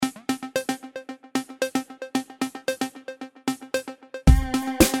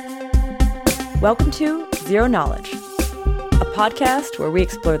Welcome to Zero Knowledge, a podcast where we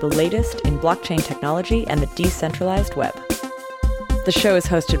explore the latest in blockchain technology and the decentralized web. The show is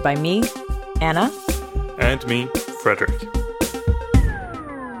hosted by me, Anna. And me, Frederick.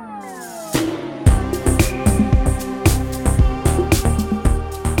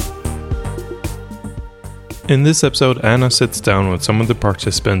 In this episode, Anna sits down with some of the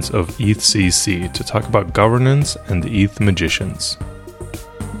participants of ETHCC to talk about governance and the ETH magicians.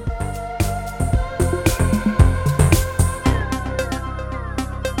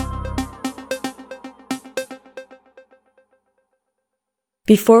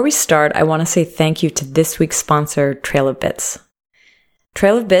 Before we start, I want to say thank you to this week's sponsor, Trail of Bits.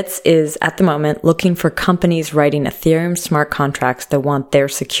 Trail of Bits is, at the moment, looking for companies writing Ethereum smart contracts that want their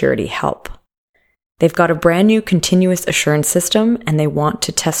security help. They've got a brand new continuous assurance system, and they want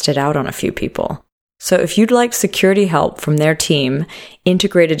to test it out on a few people. So if you'd like security help from their team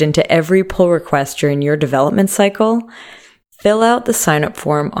integrated into every pull request during your development cycle, fill out the sign-up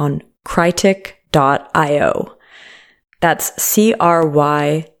form on Crytic.io. That's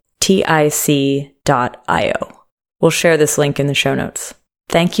CRYTIC.io. We'll share this link in the show notes.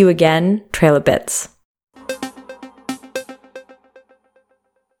 Thank you again, Trail of Bits.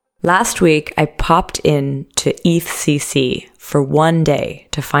 Last week, I popped in to ETHCC for one day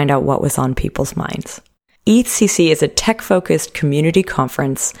to find out what was on people's minds. ETHCC is a tech-focused community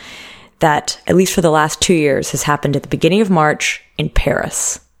conference that, at least for the last 2 years, has happened at the beginning of March in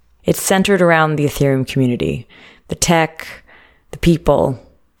Paris. It's centered around the Ethereum community, the tech, the people,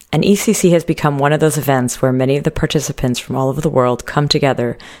 and ETHCC has become one of those events where many of the participants from all over the world come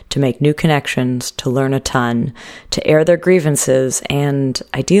together to make new connections, to learn a ton, to air their grievances, and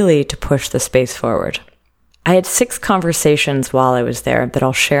ideally to push the space forward. I had 6 conversations while I was there that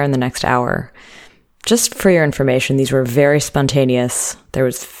I'll share in the next hour. Just for your information, these were very spontaneous. There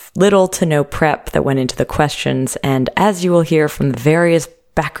was little to no prep that went into the questions, and as you will hear from the various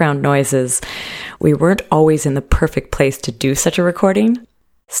background noises, we weren't always in the perfect place to do such a recording.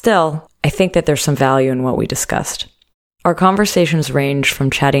 Still, I think that there's some value in what we discussed. Our conversations ranged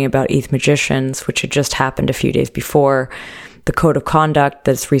from chatting about ETH magicians, which had just happened a few days before, the code of conduct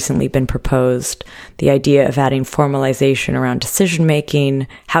that's recently been proposed, the idea of adding formalization around decision-making,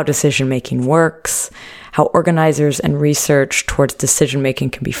 how decision-making works, how organizers and research towards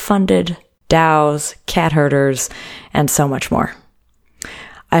decision-making can be funded, DAOs, cat herders, and so much more.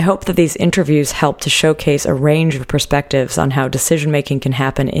 I hope that these interviews help to showcase a range of perspectives on how decision-making can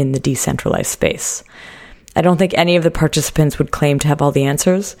happen in the decentralized space. I don't think any of the participants would claim to have all the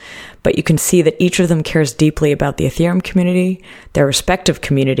answers, but you can see that each of them cares deeply about the Ethereum community, their respective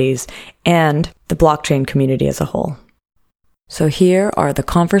communities, and the blockchain community as a whole. So here are the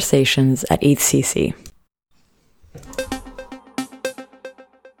conversations at ETHCC.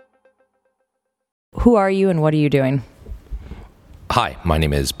 Who are you and what are you doing? Hi, my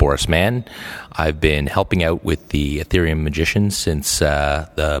name is Boris Mann. I've been helping out with the Ethereum Magicians since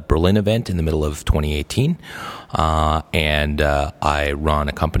the Berlin event in the middle of 2018. And I run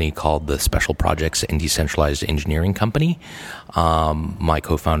a company called the Special Projects and Decentralized Engineering Company. My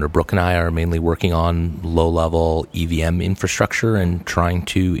co-founder Brooke and I are mainly working on low-level EVM infrastructure and trying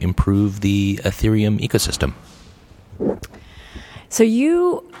to improve the Ethereum ecosystem. So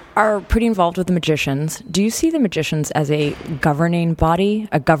you are pretty involved with the magicians. Do you see the magicians as a governing body,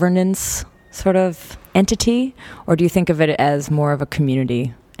 a governance sort of entity, or do you think of it as more of a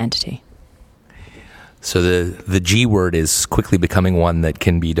community entity? So the G word is quickly becoming one that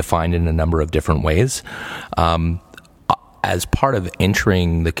can be defined in a number of different ways. As part of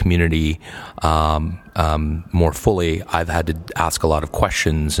entering the community more fully, I've had to ask a lot of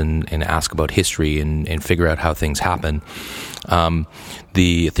questions and ask about history and figure out how things happen.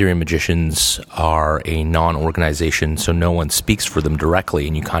 The Ethereum Magicians are a non-organization, so no one speaks for them directly,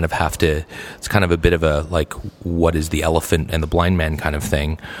 and you kind of have to, it's kind of a bit of a, like, what is the elephant and the blind man kind of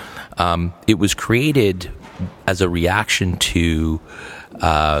thing. It was created as a reaction to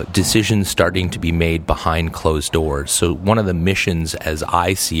decisions starting to be made behind closed doors. So one of the missions, as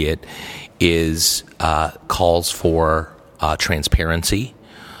I see it, is calls for transparency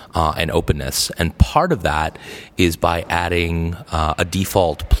and openness. And part of that is by adding a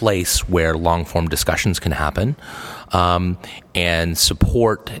default place where long-form discussions can happen, and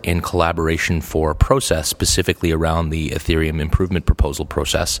support and collaboration for process, specifically around the Ethereum improvement proposal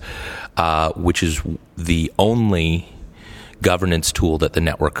process, which is the only governance tool that the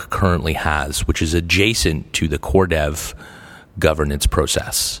network currently has, which is adjacent to the core dev governance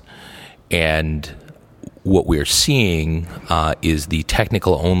process. And what we're seeing is the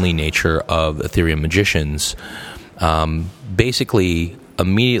technical only nature of Ethereum Magicians basically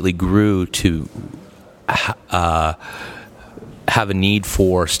immediately grew to have a need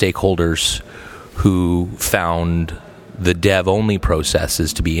for stakeholders who found the dev-only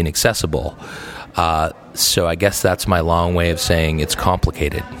processes to be inaccessible. So I guess that's my long way of saying it's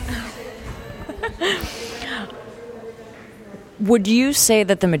complicated. Would you say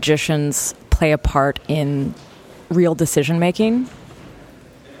that the magicians play a part in real decision making?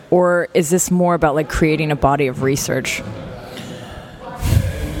 Or is this more about like creating a body of research?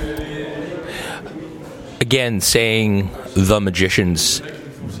 Again, saying the magicians,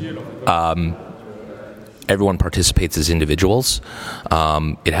 everyone participates as individuals.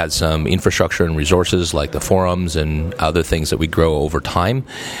 It has some infrastructure and resources like the forums and other things that we grow over time.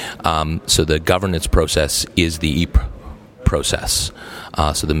 So the governance process is the process.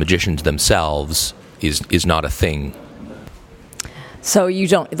 So the magicians themselves is not a thing. So you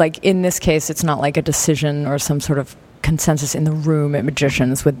don't, like in this case, it's not like a decision or some sort of consensus in the room at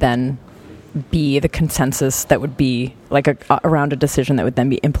magicians would then be the consensus that would be like around a decision that would then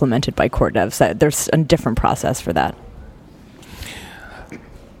be implemented by core devs. That there's a different process for that.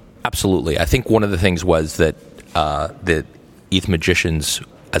 Absolutely. I think one of the things was that the ETH Magicians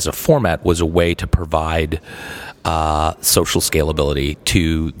as a format was a way to provide social scalability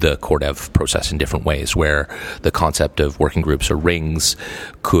to the core dev process in different ways, where the concept of working groups or rings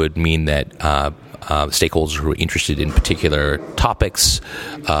could mean that stakeholders who are interested in particular topics,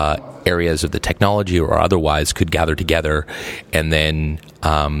 areas of the technology or otherwise, could gather together, and then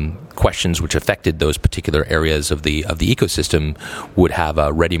questions which affected those particular areas of the ecosystem would have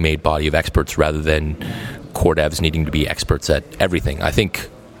a ready-made body of experts rather than core devs needing to be experts at everything. I think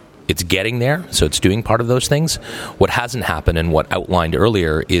it's getting there, so it's doing part of those things. What hasn't happened and what outlined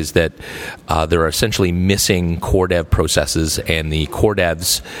earlier is that there are essentially missing core dev processes, and the core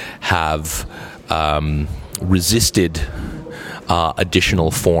devs have resisted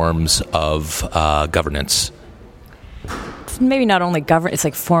additional forms of governance. Maybe not only it's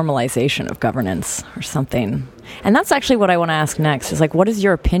like formalization of governance or something. And that's actually what I want to ask next, is like, what is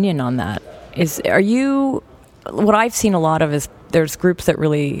your opinion on that? What I've seen a lot of is there's groups that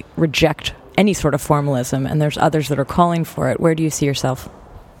really reject any sort of formalism, and there's others that are calling for it. Where do you see yourself?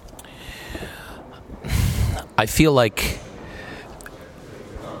 I feel like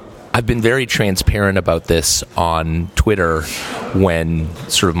I've been very transparent about this on Twitter when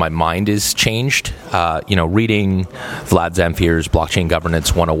sort of my mind is changed. Reading Vlad Zamfir's Blockchain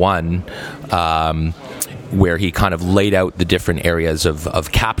Governance 101, where he kind of laid out the different areas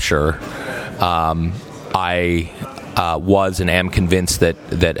of capture, I was and am convinced that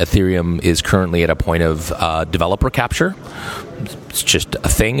Ethereum is currently at a point of developer capture. It's just a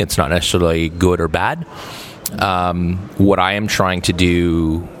thing. It's not necessarily good or bad. What I am trying to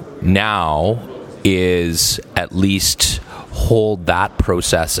do now is at least hold that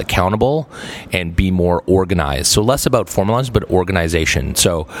process accountable and be more organized. So less about formalized, but organization.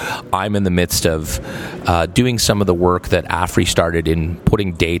 So I'm in the midst of doing some of the work that AFRI started in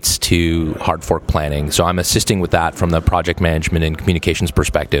putting dates to hard fork planning. So I'm assisting with that from the project management and communications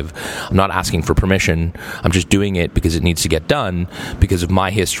perspective. I'm not asking for permission. I'm just doing it because it needs to get done because of my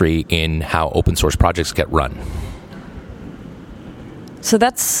history in how open source projects get run. So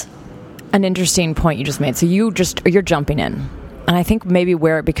that's an interesting point you just made. So you're jumping in. And I think maybe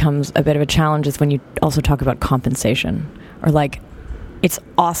where it becomes a bit of a challenge is when you also talk about compensation. Or like, it's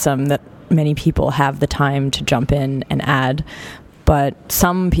awesome that many people have the time to jump in and add, but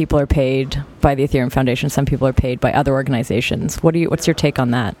some people are paid by the Ethereum Foundation, some people are paid by other organizations. What's your take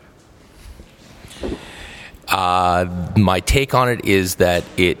on that? My take on it is that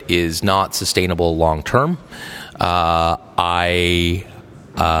it is not sustainable long term.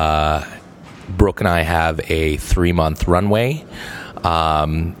 Brooke and I have a 3-month runway,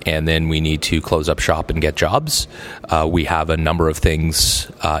 and then we need to close up shop and get jobs. We have a number of things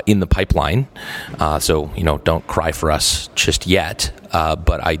in the pipeline, so don't cry for us just yet.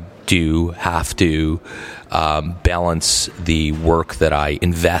 But I do have to balance the work that I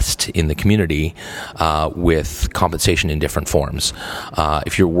invest in the community with compensation in different forms.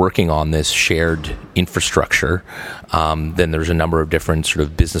 If you're working on this shared infrastructure, then there's a number of different sort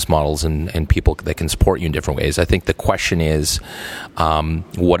of business models and people that can support you in different ways. I think the question is,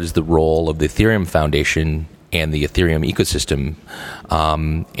 what is the role of the Ethereum Foundation and the Ethereum ecosystem?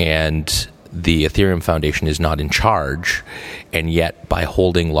 And the Ethereum Foundation is not in charge, and yet by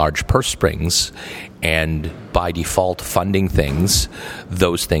holding large purse strings and by default funding things,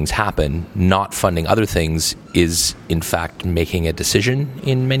 those things happen. Not funding other things is in fact making a decision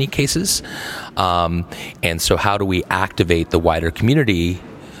in many cases. And so how do we activate the wider community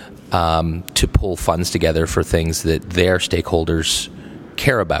to pull funds together for things that their stakeholders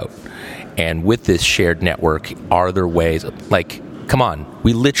care about. And with this shared network, are there ways, like, come on,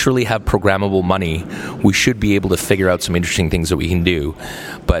 we literally have programmable money. We should be able to figure out some interesting things that we can do.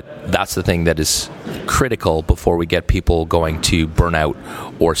 But that's the thing that is critical before we get people going to burnout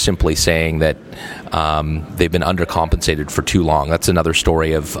or simply saying that they've been undercompensated for too long. That's another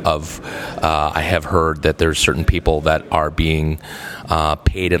story of I have heard that there's certain people that are being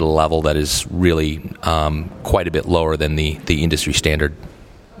paid at a level that is really quite a bit lower than the industry standard.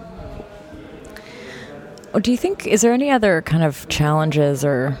 Do you think, is there any other kind of challenges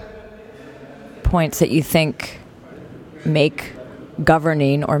or points that you think make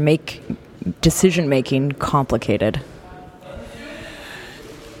governing or make decision-making complicated?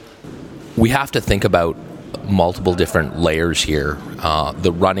 We have to think about multiple different layers here.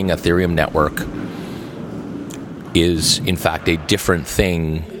 The running Ethereum network is, in fact, a different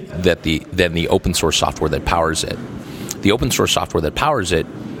thing than the open source software that powers it. The open source software that powers it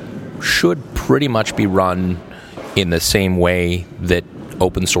should pretty much be run in the same way that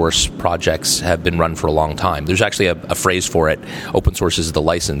open source projects have been run for a long time. There's actually a phrase for it. Open source is the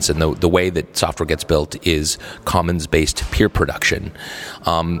license, and the way that software gets built is commons-based peer production.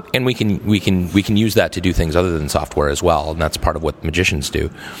 And we can use that to do things other than software as well, and that's part of what magicians do.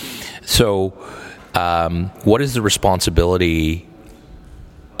 So, what is the responsibility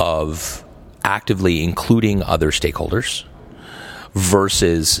of actively including other stakeholders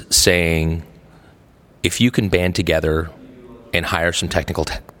versus saying, if you can band together and hire some technical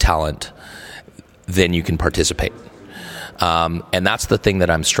talent, then you can participate. And that's the thing that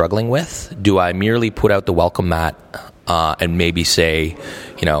I'm struggling with. Do I merely put out the welcome mat and maybe say,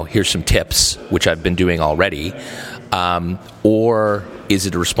 here's some tips, which I've been doing already, or is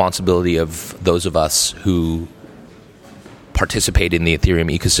it a responsibility of those of us who participate in the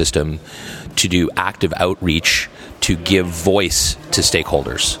Ethereum ecosystem to do active outreach to give voice to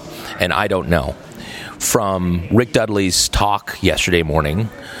stakeholders? And I don't know. From Rick Dudley's talk yesterday morning,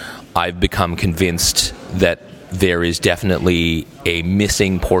 I've become convinced that there is definitely a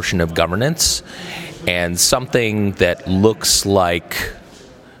missing portion of governance, and something that looks like,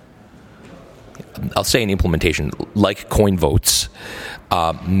 I'll say an implementation, like coin votes,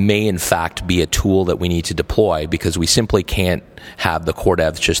 may in fact be a tool that we need to deploy, because we simply can't have the core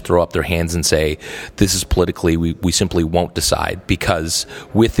devs just throw up their hands and say, this is politically, we simply won't decide, because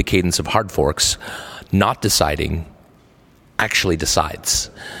with the cadence of hard forks, not deciding actually decides.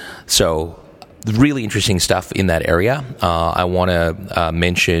 So really interesting stuff in that area. I want to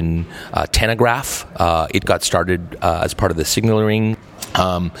mention Telegraph. It got started as part of the signaling,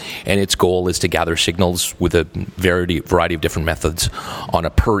 and its goal is to gather signals with a variety of different methods on a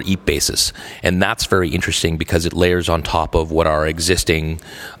per ETH basis. And that's very interesting because it layers on top of what our existing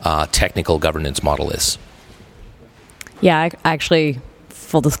technical governance model is. Yeah, I actually,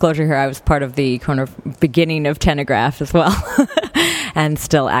 full disclosure here, I was part of the kind of beginning of Telegraph as well and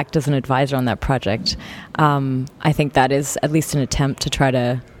still act as an advisor on that project. I think that is at least an attempt to try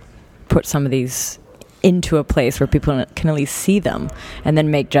to put some of these into a place where people can at least see them and then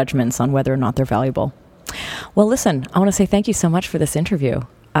make judgments on whether or not they're valuable. Well, listen, I want to say thank you so much for this interview.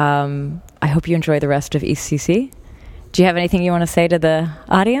 I hope you enjoy the rest of EthCC. Do you have anything you want to say to the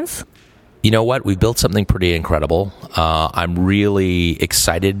audience? You know what? We built something pretty incredible. I'm really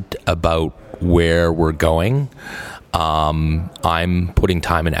excited about where we're going. I'm putting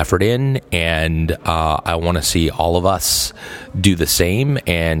time and effort in, and I want to see all of us do the same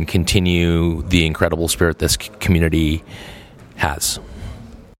and continue the incredible spirit this community has.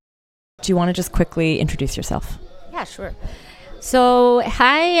 Do you want to just quickly introduce yourself? Yeah, sure. So,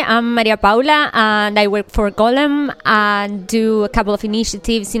 hi, I'm Maria Paula, and I work for Golem and do a couple of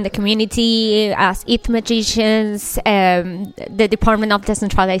initiatives in the community as ETH Magicians, the Department of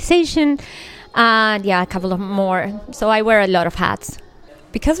Decentralization, and a couple of more. So I wear a lot of hats.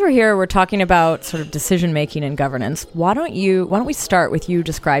 Because we're talking about sort of decision making and governance, why don't we start with you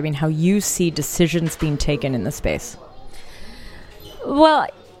describing how you see decisions being taken in the space? Well,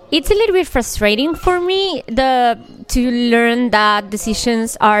 it's a little bit frustrating for me to learn that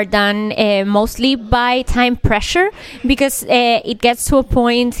decisions are done mostly by time pressure, because it gets to a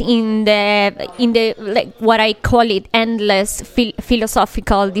point in the like what I call it endless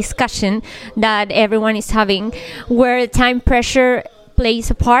philosophical discussion that everyone is having, where time pressure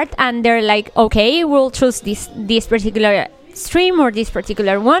plays a part, and they're like, okay, we'll choose this particular stream or this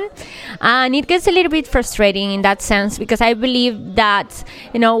particular one, and it gets a little bit frustrating in that sense, because I believe that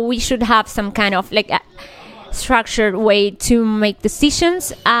we should have some kind of like structured way to make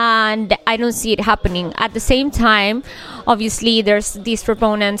decisions, and I don't see it happening. At the same time, obviously, there's these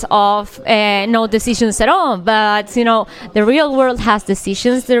proponents of no decisions at all, but the real world has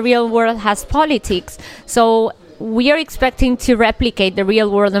decisions, the real world has politics, so we are expecting to replicate the real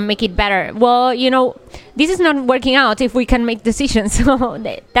world and make it better. Well, this is not working out if we can make decisions. So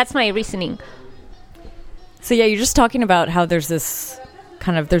that's my reasoning. So yeah, you're just talking about how there's this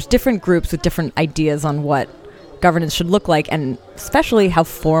there's different groups with different ideas on what governance should look like, and especially how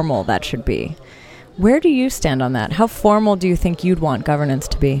formal that should be. Where do you stand on that? How formal do you think you'd want governance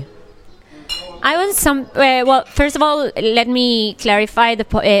to be? I want well, first of all, let me clarify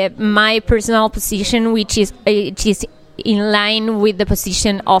my personal position, which is in line with the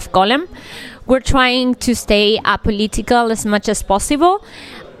position of Golem. We're trying to stay apolitical as much as possible.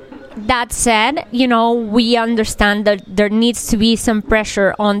 That said, we understand that there needs to be some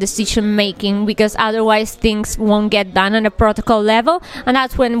pressure on decision making, because otherwise things won't get done on a protocol level, and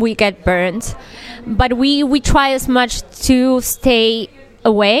that's when we get burned. But we try as much to stay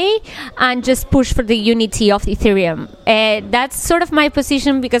away and just push for the unity of Ethereum. That's sort of my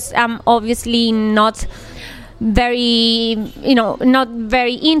position, because I'm obviously not very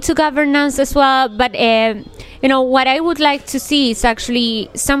into governance as well, but what I would like to see is actually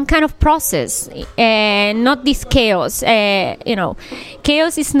some kind of process, not this chaos.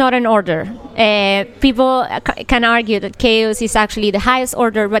 Chaos is not an order. People can argue that chaos is actually the highest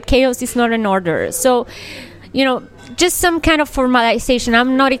order, but chaos is not an order. So just some kind of formalization.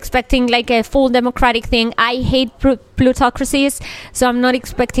 I'm not expecting like a full democratic thing. I hate plutocracies, so I'm not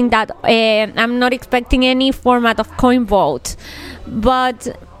expecting that. I'm not expecting any format of coin vote,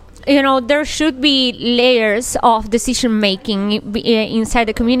 but there should be layers of decision making inside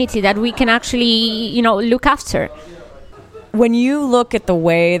the community that we can actually look after. When you look at the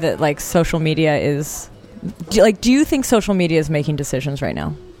way that social media is, do you think social media is making decisions right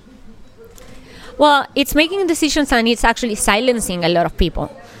now? Well, it's making decisions, and it's actually silencing a lot of people,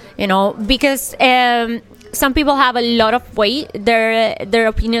 because some people have a lot of weight. Their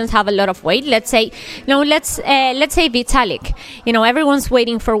opinions have a lot of weight. Let's say, let's say Vitalik. Everyone's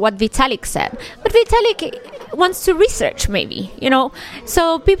waiting for what Vitalik said, but Vitalik wants to research, maybe.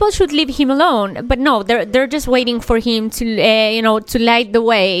 So people should leave him alone. But no, they're just waiting for him to light the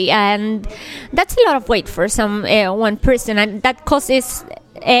way, and that's a lot of weight for some one person, and that causes.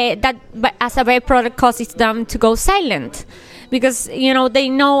 That as a byproduct causes them to go silent, because they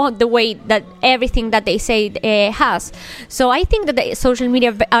know the weight that everything that they say has. So I think that the social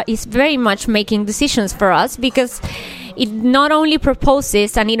media is very much making decisions for us, because it not only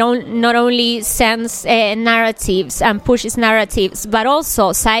proposes and it not only sends narratives and pushes narratives, but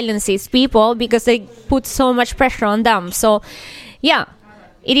also silences people because they put so much pressure on them. So yeah,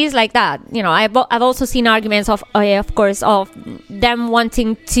 it is like that. I've also seen arguments of course, of them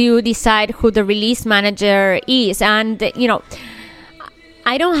wanting to decide who the release manager is, and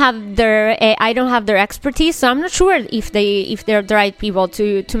I don't have their expertise, so I'm not sure if they're the right people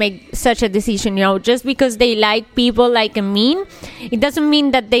to make such a decision. Just because they like people like Amin, it doesn't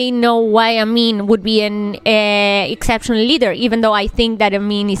mean that they know why Amin would be an exceptional leader, even though I think that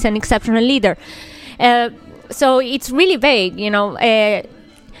Amin is an exceptional leader. So it's really vague.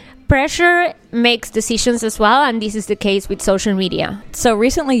 Pressure makes decisions as well, and this is the case with social media. So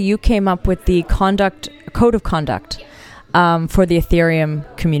recently you came up with the code of conduct for the Ethereum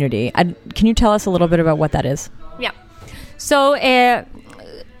community. Can you tell us a little bit about what that is? Yeah. So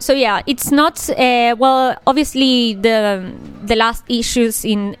yeah, it's not obviously the last issues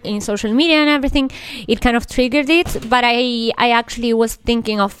in social media and everything, it kind of triggered it, but I actually was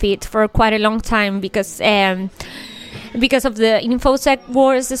thinking of it for quite a long time, because of the InfoSec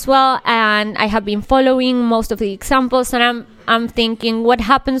wars as well, and I have been following most of the examples, and I'm thinking, what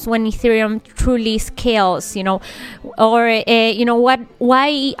happens when Ethereum truly scales,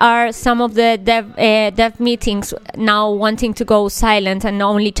 why are some of the dev meetings now wanting to go silent and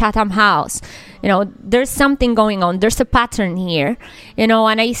only Chatham House? There's something going on. There's a pattern here,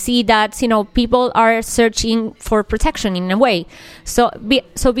 and I see that, people are searching for protection in a way. So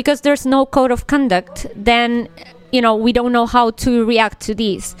because there's no code of conduct, then we don't know how to react to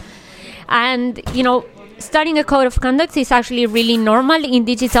this. And, starting a code of conduct is actually really normal in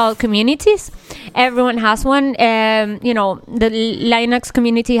digital communities. Everyone has one. The Linux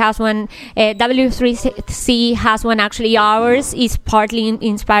community has one. W3C has one. Actually, ours is partly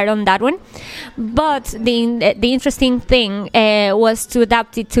inspired on that one. But the interesting thing was to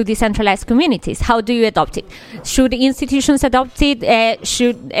adapt it to decentralized communities. How do you adopt it? Should institutions adopt it?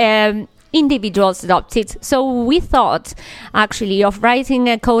 individuals adopt it. So we thought actually of writing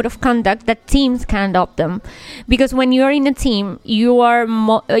a code of conduct that teams can adopt them, because when you're in a team, you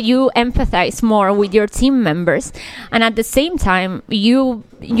empathize more with your team members, and at the same time you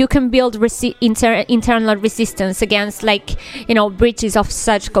can build internal resistance against breaches of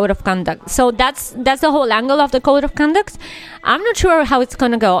such code of conduct. So that's the whole angle of the code of conduct. I'm not sure how it's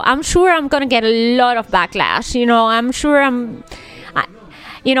gonna go. I'm sure I'm gonna get a lot of backlash.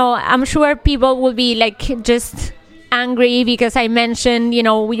 I'm sure people will be just angry because I mentioned,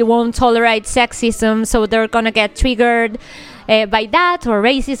 we won't tolerate sexism, so they're gonna get triggered by that, or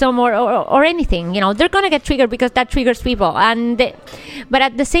racism, or anything. They're gonna get triggered because that triggers people. But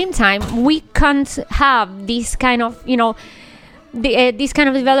at the same time, we can't have these kind of these kind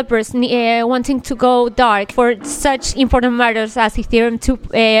of developers wanting to go dark for such important matters as Ethereum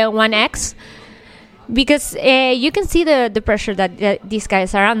 2.1x. Because you can see the pressure that these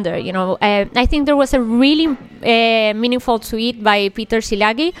guys are under. I think there was a really meaningful tweet by Peter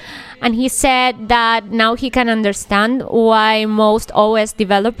Szilagyi, and he said that now he can understand why most OS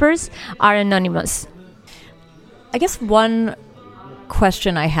developers are anonymous. I guess one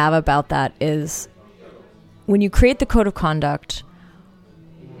question I have about that is, when you create the code of conduct,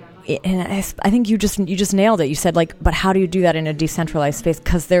 and I think you just nailed it. You said but how do you do that in a decentralized space?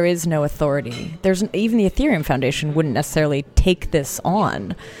 Because there is no authority. Even the Ethereum Foundation wouldn't necessarily take this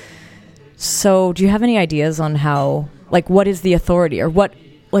on. So do you have any ideas on how, what is the authority, or what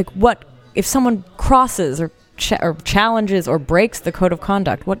if someone crosses or challenges or breaks the code of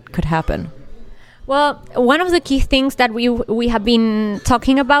conduct, what could happen? Well, one of the key things that we have been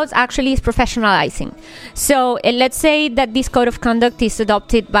talking about actually is professionalizing. So let's say that this code of conduct is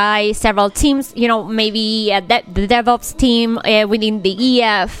adopted by several teams, maybe the DevOps team within the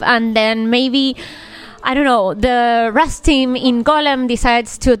EF, and then maybe, I don't know, the Rust team in Golem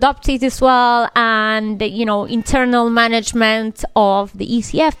decides to adopt it as well, and internal management of the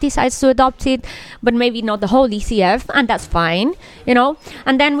ECF decides to adopt it, but maybe not the whole ECF, and that's fine,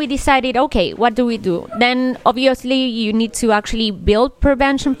 and then we decided, okay, what do we do? Then obviously you need to actually build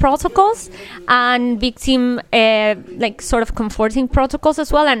prevention protocols and victim sort of comforting protocols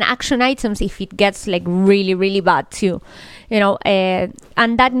as well, and action items if it gets really, really bad too.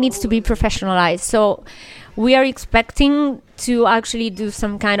 And that needs to be professionalized. So we are expecting to actually do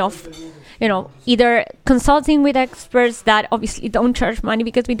some kind of, either consulting with experts that obviously don't charge money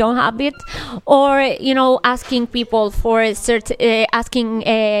because we don't have it, or, asking people for asking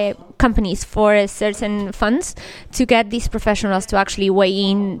companies for certain funds to get these professionals to actually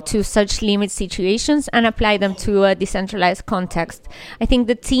weigh in to such limit situations and apply them to a decentralized context. I think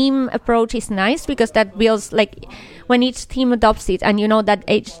the team approach is nice because that builds, when each team adopts it, and that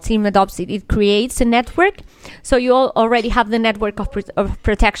each team adopts it, it creates a network. So you already have the network of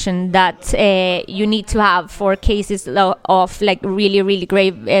protection that you need to have for cases of really, really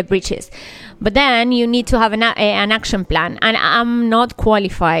grave breaches. But then you need to have an action plan, and I'm not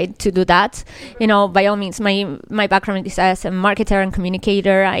qualified to do that. By all means, my background is as a marketer and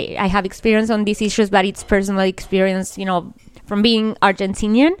communicator. I have experience on these issues, but it's personal experience, from being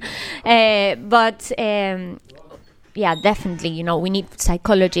Argentinian. Yeah, definitely, we need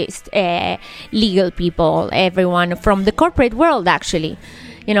psychologists, legal people, everyone from the corporate world, actually,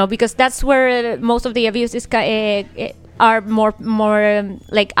 because that's where most of the abuses are more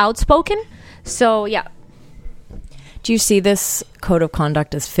outspoken. So, yeah. Do you see this code of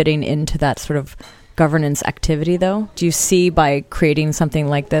conduct as fitting into that sort of governance activity, though? Do you see, by creating something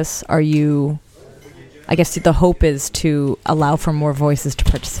like this, I guess the hope is to allow for more voices to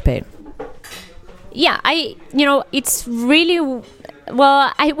participate? Yeah, it's really,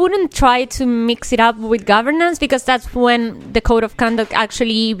 well, I wouldn't try to mix it up with governance, because that's when the code of conduct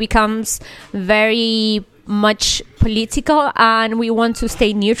actually becomes very much political and we want to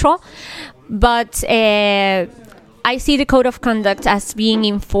stay neutral. But I see the code of conduct as being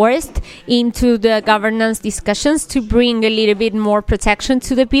enforced into the governance discussions to bring a little bit more protection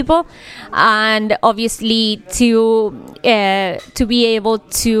to the people, and obviously to be able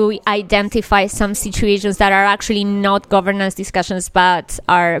to identify some situations that are actually not governance discussions but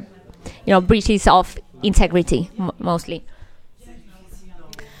are, breaches of integrity mostly.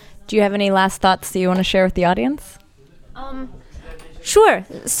 Do you have any last thoughts that you want to share with the audience? Sure.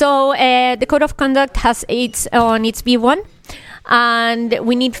 So the code of conduct has its V1, and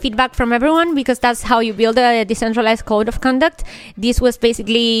we need feedback from everyone because that's how you build a decentralized code of conduct. This was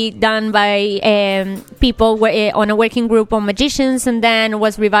basically done by people on a working group on magicians, and then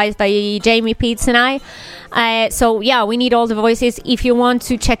was revised by Jamie Pitts and I. So yeah, we need all the voices. If you want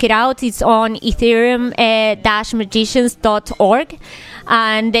to check it out, it's on ethereum-magicians.org.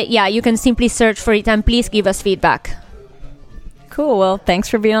 And yeah, you can simply search for it, and please give us feedback. Cool. Well, thanks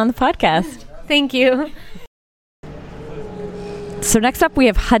for being on the podcast. Thank you. So next up we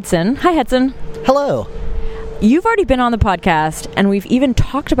have Hudson. Hi, Hudson. Hello. You've already been on the podcast, and we've even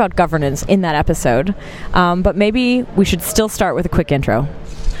talked about governance in that episode. But maybe we should still start with a quick intro.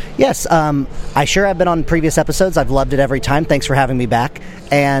 Yes, I sure have been on previous episodes. I've loved it every time. Thanks for having me back.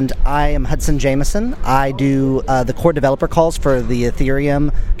 And I am Hudson Jameson. I do the core developer calls for the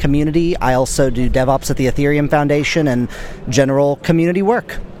Ethereum community. I also do DevOps at the Ethereum Foundation and general community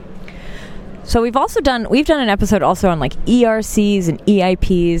work. So we've done an episode also on like ERCs and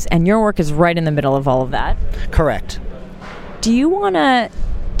EIPs, and your work is right in the middle of all of that. Correct. Do you want to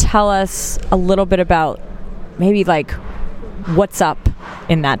tell us a little bit about maybe like what's up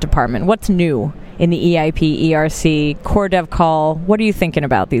in that department? What's new in the EIP, ERC, core dev call? What are you thinking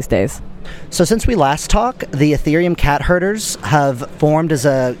about these days? So since we last talked, the Ethereum Cat Herders have formed as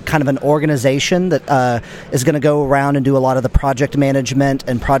a kind of an organization that is going to go around and do a lot of the project management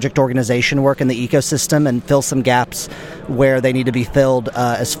and project organization work in the ecosystem and fill some gaps where they need to be filled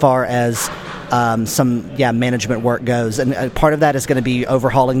as far as some management work goes. And part of that is going to be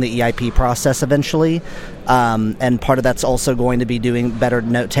overhauling the EIP process eventually. And part of that's also going to be doing better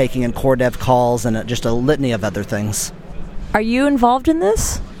note-taking and core dev calls and just a litany of other things. Are you involved in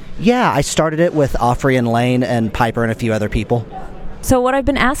this? Yeah, I started it with Offrey and Lane and Piper and a few other people. So what I've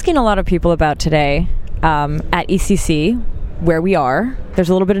been asking a lot of people about today at ECC, where we are, there's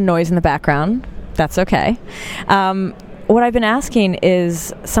a little bit of noise in the background. That's okay. What I've been asking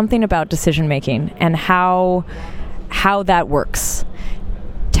is something about decision making and how that works.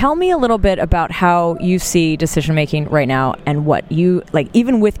 Tell me a little bit about how you see decision making right now and what you like,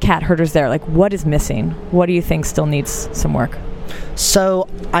 even with cat herders there, like what is missing? What do you think still needs some work? So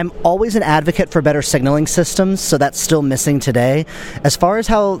I'm always an advocate for better signaling systems, so that's still missing today. As far as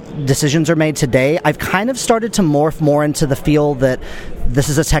how decisions are made today, I've kind of started to morph more into the feel that this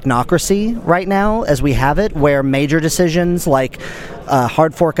is a technocracy right now as we have it, where major decisions like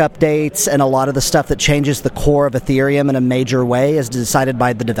hard fork updates and a lot of the stuff that changes the core of Ethereum in a major way is decided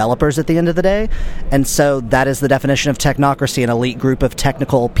by the developers at the end of the day. And so that is the definition of technocracy, an elite group of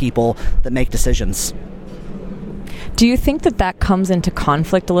technical people that make decisions. Do you think that comes into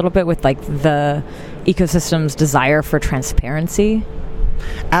conflict a little bit with like the ecosystem's desire for transparency?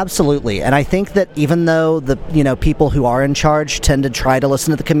 Absolutely. And I think that even though the people who are in charge tend to try to listen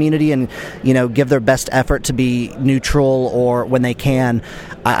to the community and give their best effort to be neutral or when they can,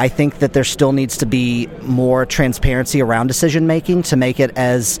 I think that there still needs to be more transparency around decision making to make it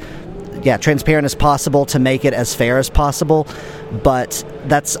as transparent as possible, to make it as fair as possible. But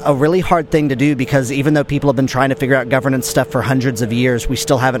that's a really hard thing to do because even though people have been trying to figure out governance stuff for hundreds of years, we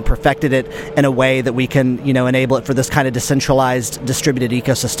still haven't perfected it in a way that we can, enable it for this kind of decentralized, distributed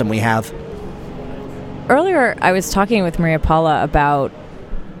ecosystem we have. Earlier, I was talking with Maria Paula about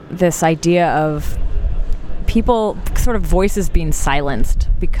this idea of people, sort of voices being silenced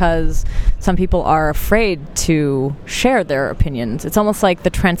because some people are afraid to share their opinions. It's almost like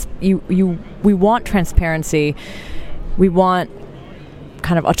we want transparency, we want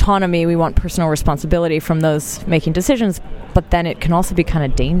kind of autonomy, we want personal responsibility from those making decisions, but then it can also be kind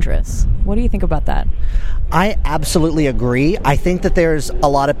of dangerous. What do you think about that? I absolutely agree. I think that there's a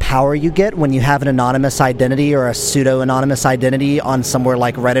lot of power you get when you have an anonymous identity or a pseudo-anonymous identity on somewhere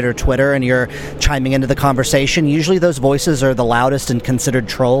like Reddit or Twitter and you're chiming into the conversation. Usually those voices are the loudest and considered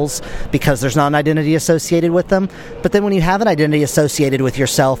trolls because there's not an identity associated with them. But then when you have an identity associated with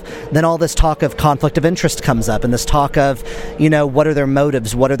yourself, then all this talk of conflict of interest comes up and this talk of, what are their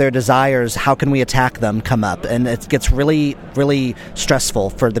motives, what are their desires, how can we attack them come up. And it gets really, really stressful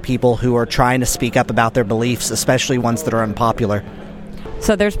for the people who are trying to speak up about their beliefs, especially ones that are unpopular.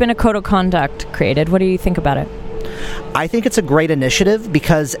 So there's been a code of conduct created. What do you think about it? I think it's a great initiative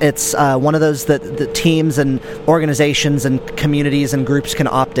because it's one of those that the teams and organizations and communities and groups can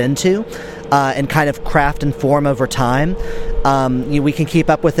opt into and kind of craft and form over time. We can keep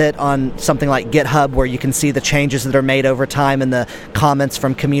up with it on something like GitHub where you can see the changes that are made over time and the comments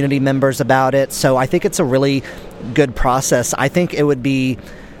from community members about it. So I think it's a really good process. I think it would be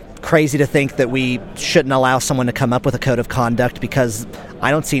crazy to think that we shouldn't allow someone to come up with a code of conduct because I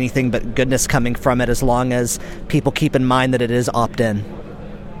don't see anything but goodness coming from it as long as people keep in mind that it is opt-in.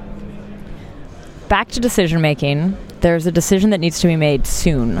 Back to decision making. there's a decision that needs to be made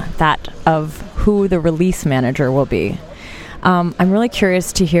soon, that of who the release manager will be. I'm really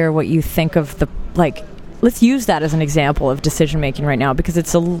curious to hear what you think of let's use that as an example of decision making right now, because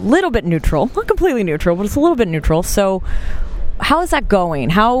it's a little bit neutral, not completely neutral, but it's a little bit neutral. So how is that going?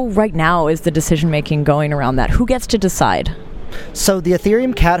 How right now is the decision making going around that? Who gets to decide? So the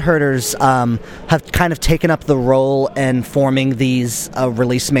Ethereum cat herders have kind of taken up the role in forming these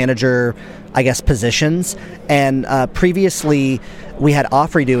release manager, I guess, positions. And previously we had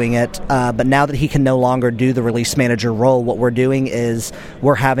Offrey doing it, but now that he can no longer do the release manager role, what we're doing is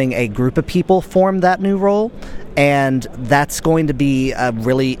we're having a group of people form that new role. And that's going to be a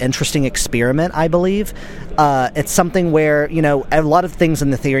really interesting experiment, I believe. It's something where, a lot of things in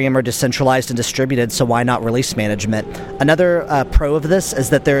Ethereum are decentralized and distributed, so why not release management? Another pro of this is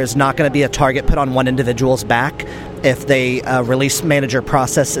that there is not going to be a target put on one individual's back if the release manager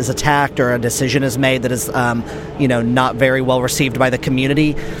process is attacked or a decision is made that is, not very well received by the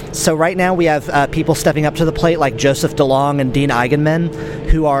community. So right now we have people stepping up to the plate like Joseph DeLong and Dean Eigenmann,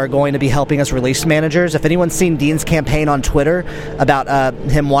 who are going to be helping us release managers. If anyone's seen Dean's campaign on Twitter about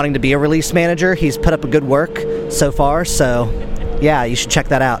him wanting to be a release manager, he's put up a good work so far. So, yeah, you should check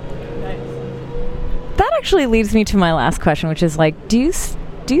that out. That actually leads me to my last question, which is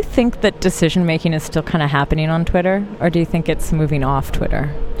do you think that decision making is still kind of happening on Twitter, or do you think it's moving off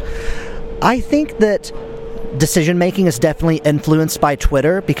Twitter? I think that decision making is definitely influenced by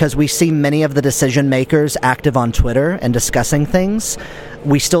Twitter, because we see many of the decision makers active on Twitter and discussing things.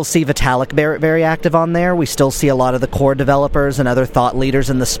 We still see Vitalik very active on there. We still see a lot of the core developers and other thought leaders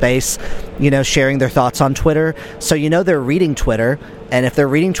in the space, sharing their thoughts on Twitter. So they're reading Twitter, and if they're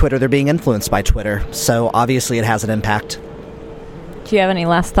reading Twitter, they're being influenced by Twitter. So obviously it has an impact. Do you have any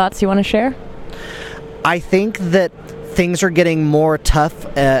last thoughts you want to share? I think that things are getting more tough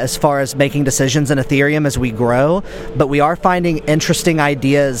as far as making decisions in Ethereum as we grow, but we are finding interesting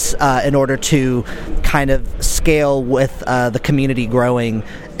ideas in order to kind of scale with the community growing.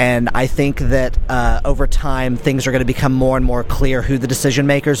 And I think that over time things are going to become more and more clear who the decision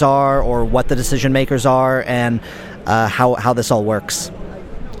makers are, or what the decision makers are, and how this all works.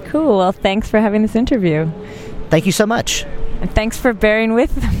 Cool. Well, thanks for having this interview. Thank you so much. And thanks for bearing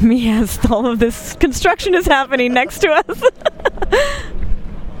with me as all of this construction is happening next to us.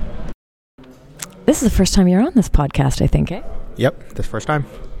 This is the first time you're on this podcast, I think, eh? Yep, this first time.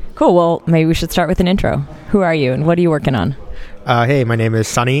 Cool. Well, maybe we should start with an intro. Who are you and what are you working on? Hey, my name is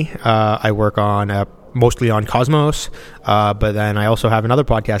Sunny. I work on mostly on Cosmos, but then I also have another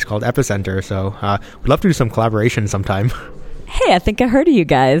podcast called Epicenter, so we'd love to do some collaboration sometime. Hey, I think I heard of you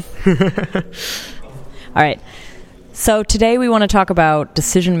guys. All right. So today we want to talk about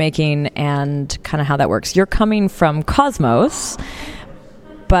decision-making and kind of how that works. You're coming from Cosmos,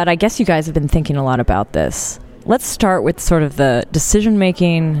 but I guess you guys have been thinking a lot about this. Let's start with sort of the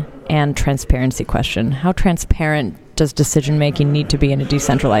decision-making and transparency question. How transparent does decision-making need to be in a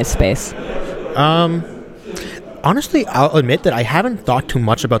decentralized space? Honestly, I'll admit that I haven't thought too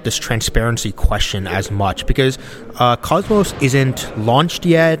much about this transparency question as much, because Cosmos isn't launched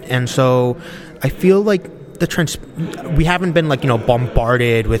yet, and so I feel like we haven't been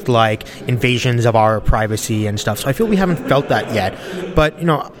bombarded with invasions of our privacy and stuff. So I feel we haven't felt that yet. But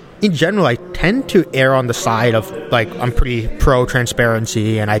in general, I tend to err on the side of I'm pretty pro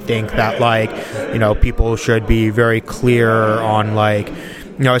transparency, and I think that people should be very clear on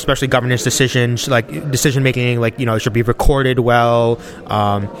especially governance decisions, decision making, it should be recorded well.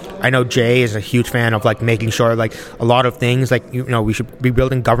 I know Jay is a huge fan of making sure a lot of things we should be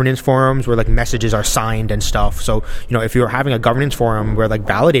building governance forums where messages are signed and stuff. So if you're having a governance forum where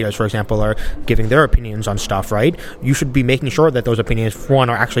validators, for example, are giving their opinions on stuff, right? You should be making sure that those opinions, for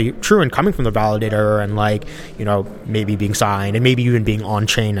one, are actually true and coming from the validator, and maybe being signed and maybe even being on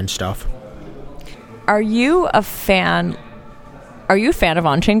chain and stuff. Are you a fan of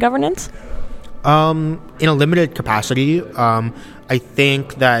on-chain governance? In a limited capacity. I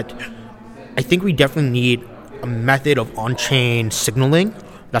think we definitely need a method of on-chain signaling.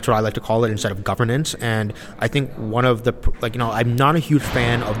 That's what I like to call it, instead of governance. And I think one of the, I'm not a huge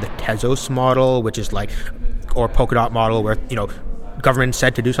fan of the Tezos model, which is or Polkadot model, where, government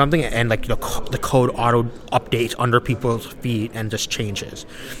said to do something and the code auto updates under people's feet and just changes.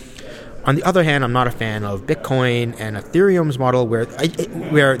 On the other hand, I'm not a fan of Bitcoin and Ethereum's model where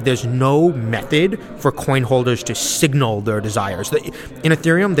there's no method for coin holders to signal their desires. In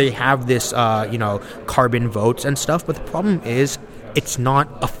Ethereum, they have this, carbon votes and stuff, but the problem is it's not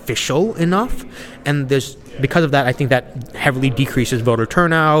official enough. And because of that, I think that heavily decreases voter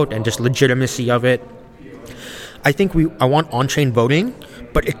turnout and just legitimacy of it. I think I want on-chain voting,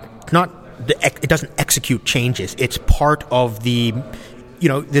 but it's not it doesn't execute changes. It's part of the,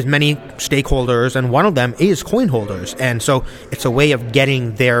 there's many stakeholders, and one of them is coin holders. And so it's a way of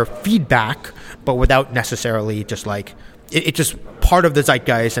getting their feedback, but without necessarily just like, it's just part of the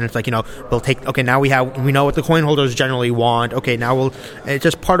zeitgeist. And it's like, we'll take, okay, now we know what the coin holders generally want. Okay, now it's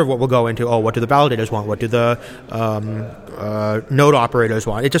just part of what we'll go into. Oh, what do the validators want? What do the node operators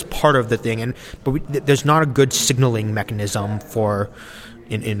want? It's just part of the thing. But there's not a good signaling mechanism for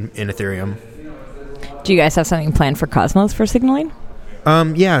in Ethereum. Do you guys have something planned for Cosmos for signaling?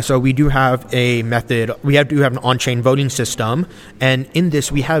 So we do have a method. We do have an on-chain voting system, and in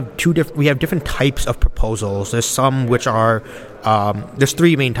this we have different types of proposals. There's some which are there's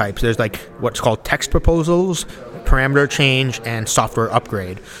three main types. There's like what's called text proposals, parameter change, and software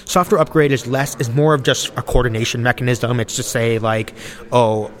upgrade. Software upgrade is more of just a coordination mechanism. It's to say like,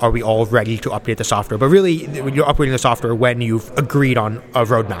 oh, are we all ready to update the software? But really, you're upgrading the software when you've agreed on a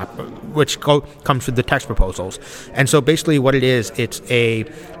roadmap, which comes with the text proposals. And so basically what it is,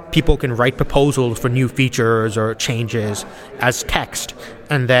 people can write proposals for new features or changes as text,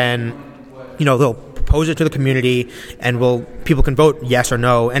 and then, they'll propose it to the community, and people can vote yes or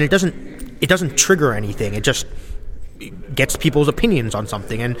no, and it doesn't trigger anything. It just gets people's opinions on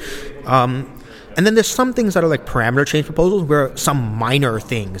something. And then there's some things that are like parameter change proposals, where some minor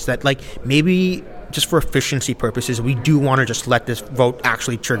things that like maybe just for efficiency purposes, we do want to just let this vote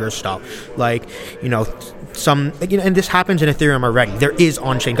actually trigger stuff. Like, and this happens in Ethereum already. There is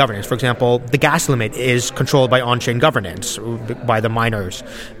on-chain governance. For example, the gas limit is controlled by on-chain governance by the miners.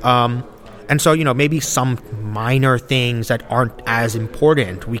 And so, maybe some minor things that aren't as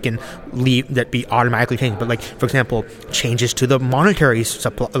important, we can leave that be automatically changed. But like, for example, changes to the monetary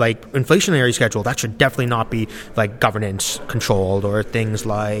supply, like inflationary schedule, that should definitely not be like governance controlled, or things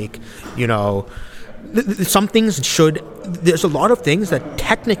like, some things there's a lot of things that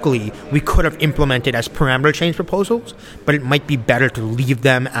technically we could have implemented as parameter change proposals, but it might be better to leave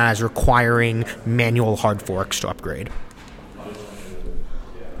them as requiring manual hard forks to upgrade.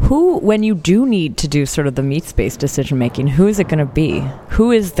 Who, when you do need to do sort of the meat-based decision-making, who is it going to be?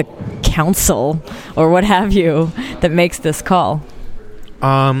 Who is the council or what have you that makes this call?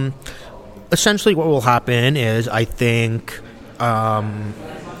 Essentially what will happen is, I think,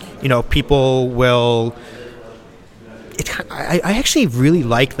 people will... I actually really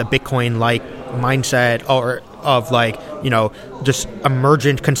like the Bitcoin-like mindset of just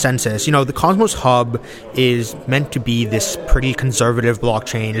emergent consensus. The Cosmos Hub is meant to be this pretty conservative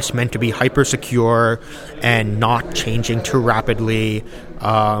blockchain. It's meant to be hyper secure and not changing too rapidly.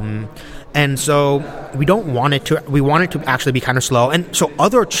 And so we want it to actually be kind of slow. And so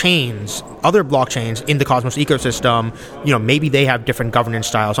other blockchains in the Cosmos ecosystem, maybe they have different governance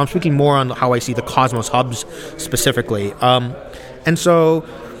styles. So I'm speaking more on how I see the Cosmos Hubs specifically. And so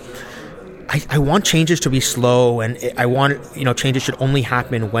I want changes to be slow, and I want, changes should only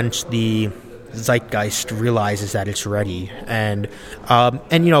happen once the zeitgeist realizes that it's ready. And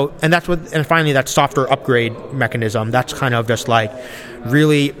that's and finally that software upgrade mechanism, that's kind of just like,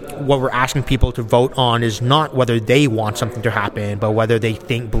 really what we're asking people to vote on is not whether they want something to happen, but whether they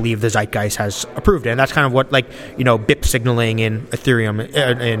believe the zeitgeist has approved it. And that's kind of what BIP signaling in Ethereum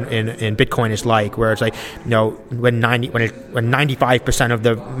in Bitcoin is like, where it's like, when 95% of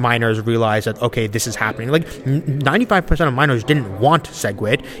the miners realize that, okay, this is happening. Like 95% of miners didn't want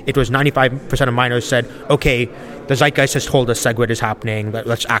SegWit. It was 95% of miners said, okay, the zeitgeist has told us SegWit is happening,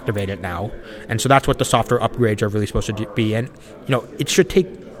 let's activate it now. And so that's what the software upgrades are really supposed to be. And it should take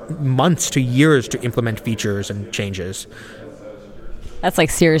months to years to implement features and changes. That's like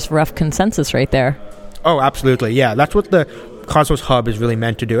serious rough consensus right there. Oh, absolutely. Yeah, that's what the Cosmos Hub is really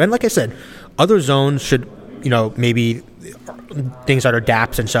meant to do. And like I said, other zones should, maybe things that are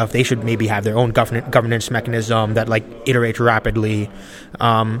dApps and stuff, they should maybe have their own governance mechanism that iterates rapidly.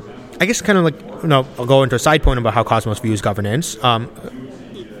 I guess kind of I'll go into a side point about how Cosmos views governance.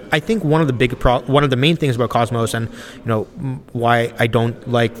 I think one of the main things about Cosmos, and why I don't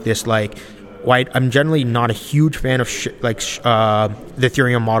like this, why I'm generally not a huge fan of the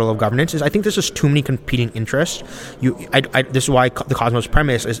Ethereum model of governance, is I think there's just too many competing interests. This is why the Cosmos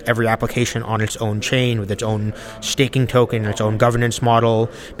premise is every application on its own chain with its own staking token, its own governance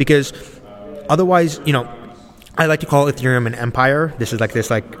model, because otherwise, I like to call Ethereum an empire. This is this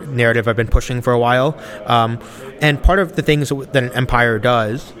narrative I've been pushing for a while. And part of the things that an empire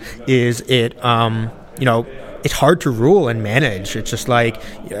does is it, it's hard to rule and manage. It's just I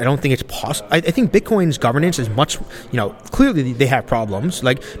don't think it's possible. I think Bitcoin's governance is much, clearly they have problems,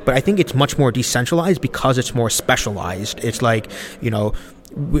 but I think it's much more decentralized because it's more specialized. It's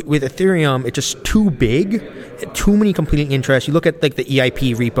with Ethereum, it's just too big, too many competing interests. You look at like the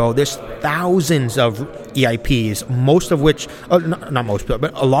EIP repo, there's thousands of EIPs, most of which, not most,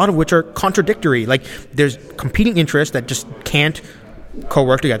 but a lot of which are contradictory. Like there's competing interests that just can't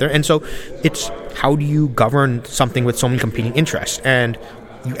co-work together. And so it's how do you govern something with so many competing interests? And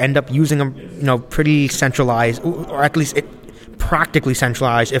you end up using a pretty centralized, or at least practically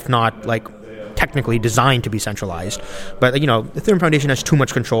centralized, if not like technically designed to be centralized. But the Ethereum Foundation has too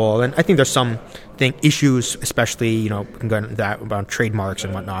much control, and I think there's some issues, especially that about trademarks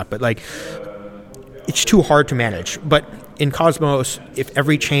and whatnot. But like it's too hard to manage. But in Cosmos, if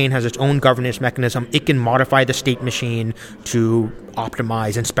every chain has its own governance mechanism, it can modify the state machine to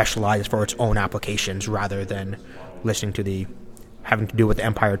optimize and specialize for its own applications rather than having to do what the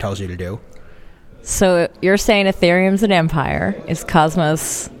empire tells you to do. So you're saying Ethereum's an empire. Is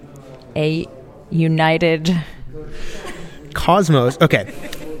Cosmos a united... Cosmos, okay.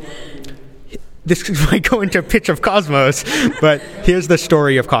 This might go into a pitch of Cosmos, but here's the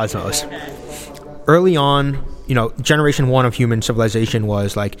story of Cosmos. Early on, generation 1 of human civilization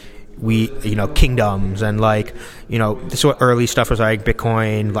was like kingdoms, and this is what early stuff was like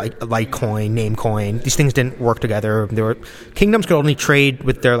Bitcoin, like Litecoin, Namecoin. These things didn't work together. Kingdoms could only trade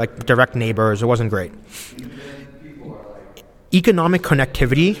with their direct neighbors. It wasn't great. Economic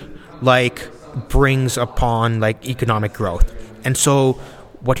connectivity brings upon economic growth. And so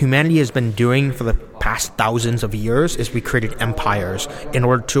what humanity has been doing for the past thousands of years is we created empires in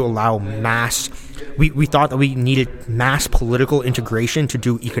order to allow mass. We thought that we needed mass political integration to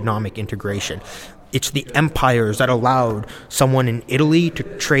do economic integration. It's the empires that allowed someone in Italy to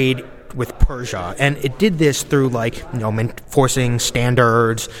trade with Persia, and it did this through enforcing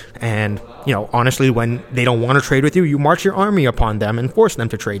standards, and honestly, when they don't want to trade with you, you march your army upon them and force them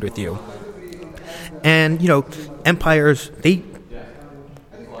to trade with you. And empires, they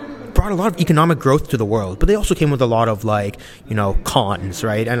brought a lot of economic growth to the world, but they also came with a lot of cons,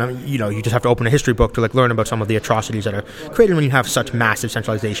 right? And you just have to open a history book to learn about some of the atrocities that are created when you have such massive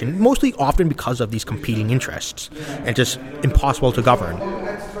centralization, mostly often because of these competing interests, and just impossible to govern.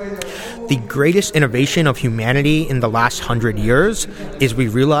 The greatest innovation of humanity in the last 100 years is we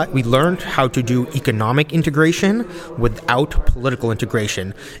learned how to do economic integration without political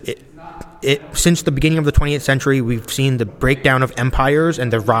integration. Since the beginning of the 20th century, we've seen the breakdown of empires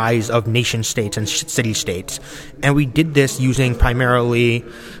and the rise of nation-states and city-states. And we did this using primarily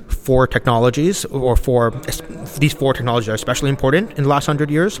 4 technologies, these 4 technologies are especially important in the last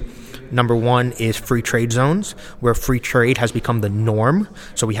 100 years. Number 1 is free trade zones, where free trade has become the norm.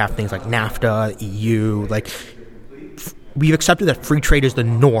 So we have things like NAFTA, EU, we've accepted that free trade is the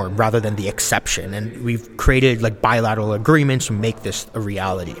norm rather than the exception. And we've created bilateral agreements to make this a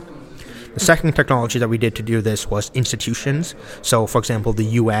reality. The second technology that we did to do this was institutions. So, for example, the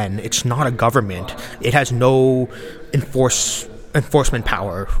UN, it's not a government. It has no enforcement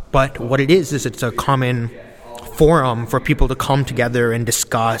power. But what it is it's a common forum for people to come together and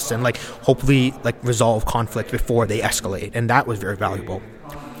discuss and hopefully resolve conflict before they escalate. And that was very valuable.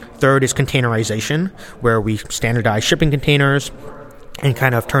 Third is containerization, where we standardize shipping containers and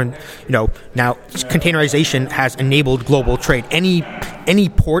kind of turn, now containerization has enabled global trade. Any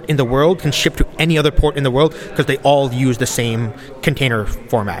port in the world can ship to any other port in the world because they all use the same container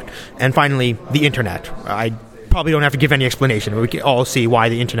format. And finally, the internet. I probably don't have to give any explanation, but we can all see why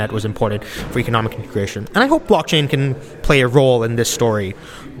the internet was important for economic integration. And I hope blockchain can play a role in this story,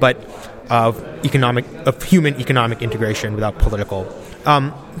 but of human economic integration without political.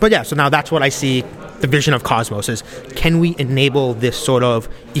 But yeah, so now that's what I see. The vision of Cosmos is, can we enable this sort of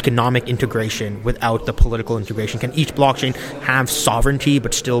economic integration without the political integration? Can each blockchain have sovereignty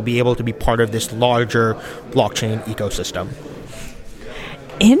but still be able to be part of this larger blockchain ecosystem?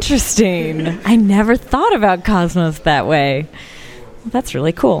 Interesting. I never thought about Cosmos that way. That's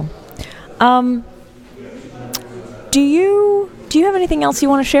really cool. Do you have anything else you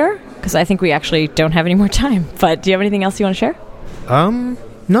want to share? Because I think we actually don't have any more time. But do you have anything else you want to share?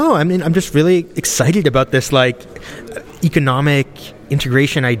 No, I mean, I'm just really excited about this, economic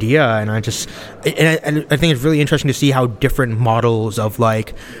integration idea, and I think it's really interesting to see how different models of,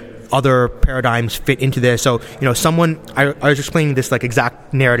 other paradigms fit into this. So, I was explaining this,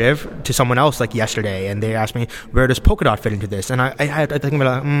 exact narrative to someone else, yesterday, and they asked me, where does Polkadot fit into this? And I had to think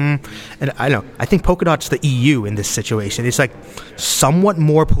about, and I don't know, I think Polkadot's the EU in this situation. It's, somewhat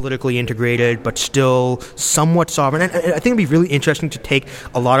more politically integrated, but still somewhat sovereign. And I think it'd be really interesting to take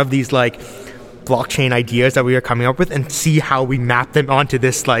a lot of these, blockchain ideas that we are coming up with and see how we map them onto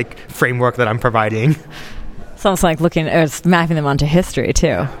this, framework that I'm providing. Sounds like mapping them onto history,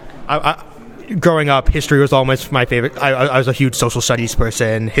 too. growing up, history was almost my favorite. I was a huge social studies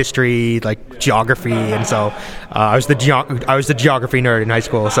person, history, like geography, and so I was the geography nerd in high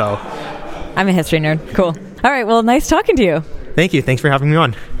school. So I'm a history nerd. Cool. All right. Well, nice talking to you. Thank you. Thanks for having me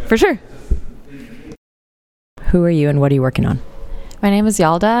on. For sure. Who are you and what are you working on? My name is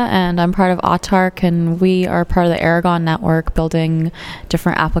Yalda, and I'm part of Autark, and we are part of the Aragon network, building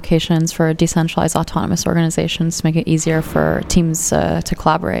different applications for decentralized autonomous organizations to make it easier for teams to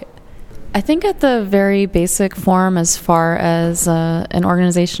collaborate. I think at the very basic form, as far as an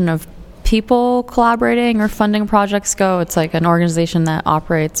organization of people collaborating or funding projects go, it's like an organization that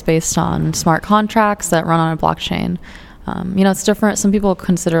operates based on smart contracts that run on a blockchain. It's different. Some people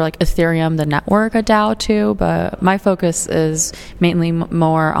consider like Ethereum, the network, a DAO too, but my focus is mainly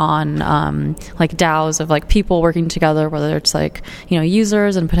more on like DAOs of like people working together, whether it's like,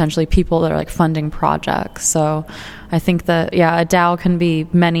 users and potentially people that are like funding projects. So I think that, a DAO can be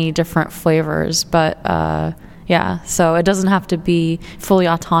many different flavors, but so it doesn't have to be fully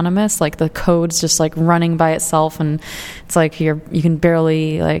autonomous. Like the code's just like running by itself, and it's like you can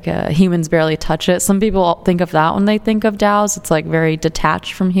barely humans barely touch it. Some people think of that when they think of DAOs. It's like very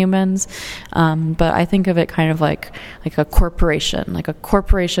detached from humans, but I think of it kind of like a corporation. Like a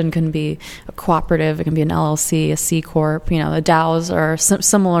corporation can be a cooperative, it can be an LLC, a C corp. The DAOs are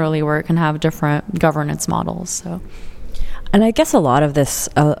similarly where it can have different governance models. So, and I guess a lot of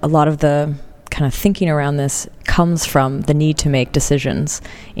the kind of thinking around this comes from the need to make decisions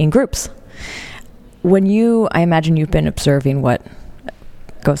in groups. I imagine you've been observing what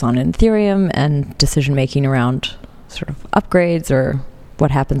goes on in Ethereum and decision making around sort of upgrades or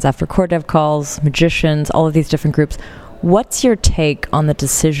what happens after core dev calls, magicians, all of these different groups. What's your take on the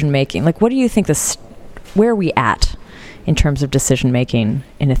decision making? Like, what do you think where are we at in terms of decision making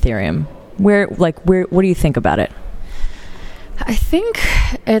in Ethereum? Where what do you think about it? I think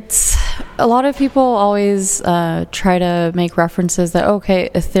it's a lot of people always try to make references that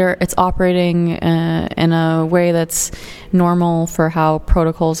it's operating in a way that's normal for how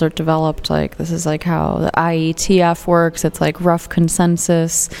protocols are developed. Like this is like how the IETF works. It's like rough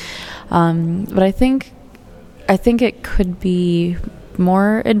consensus, but I think it could be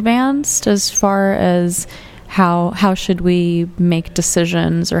more advanced as far as how should we make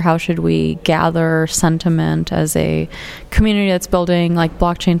decisions, or how should we gather sentiment as a community that's building like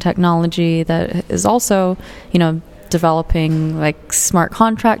blockchain technology that is also, developing like smart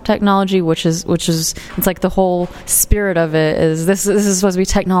contract technology, which is it's like the whole spirit of it is this is supposed to be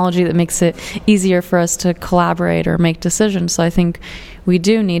technology that makes it easier for us to collaborate or make decisions. So I think we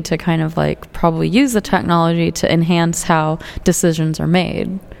do need to kind of like probably use the technology to enhance how decisions are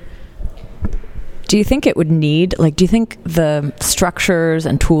made. Do you think it would need, do you think the structures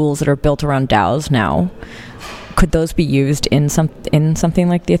and tools that are built around DAOs now, could those be used in something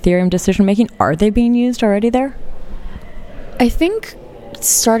like the Ethereum decision making? Are they being used already there? I think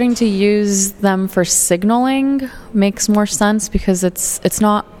starting to use them for signaling makes more sense, because it's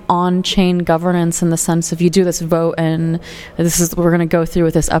not on-chain governance in the sense of you do this vote and this is what we're going to go through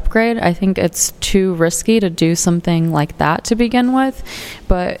with this upgrade. I think it's too risky to do something like that to begin with,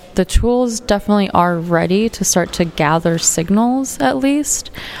 but the tools definitely are ready to start to gather signals at least.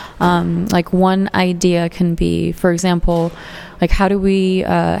 Like one idea can be, for example, like how do we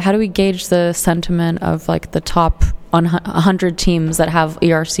gauge the sentiment of like the top 100 teams that have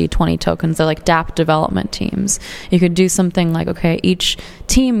ERC20 tokens? They're like dApp development teams. You could do something like, okay, each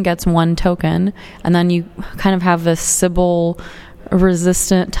team gets one token, and then you kind of have this Sybil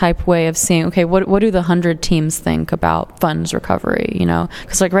resistant type way of seeing, okay, what do the 100 teams think about funds recovery,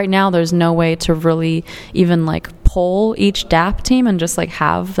 because like right now there's no way to really even like poll each dApp team and just like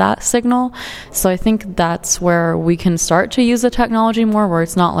have that signal. So I think that's where we can start to use the technology more, where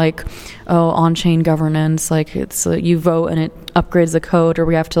it's not like, on-chain governance, like it's you vote and it upgrades the code, or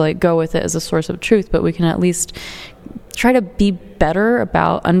we have to like go with it as a source of truth, but we can at least try to be better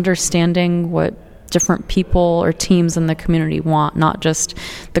about understanding what different people or teams in the community want, not just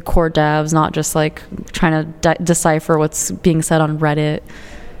the core devs, not just like trying to decipher what's being said on Reddit.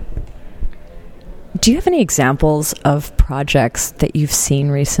 Do you have any examples of projects that you've seen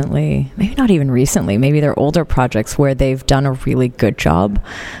recently, maybe not even recently, maybe they're older projects, where they've done a really good job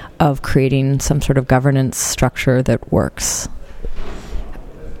of creating some sort of governance structure that works?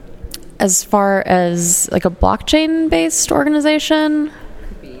 As far as like a blockchain-based organization?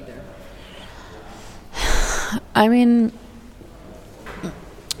 I mean,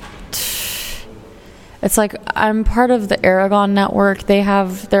 it's like I'm part of the Aragon network. They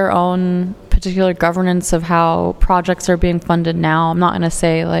have their own particular governance of how projects are being funded now, I'm not going to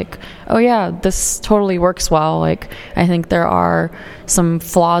say like, oh yeah, this totally works well. Like, I think there are some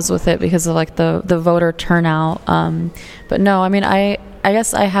flaws with it because of like the voter turnout. But no, I mean, I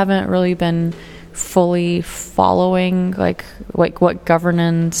guess I haven't really been fully following like what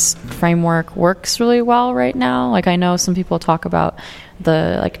governance framework works really well right now. Like, I know some people talk about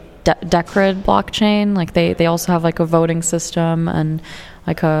the like Decred blockchain. Like they also have like a voting system and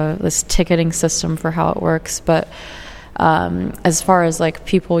like this ticketing system for how it works. But as far as like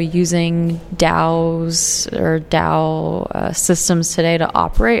people using DAOs or DAO systems today to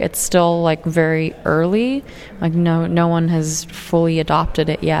operate, it's still like very early. Like no one has fully adopted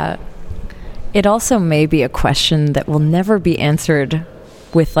it yet. It also may be a question that will never be answered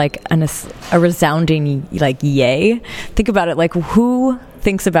with like a resounding like yay. Think about it, like who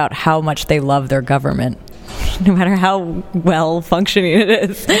thinks about how much they love their government, no matter how well functioning it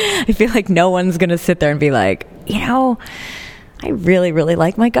is. I feel like no one's going to sit there and be like, I really, really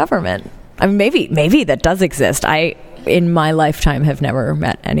like my government. I mean, maybe that does exist. I, in my lifetime, have never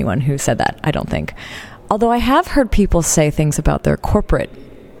met anyone who said that, I don't think. Although I have heard people say things about their corporate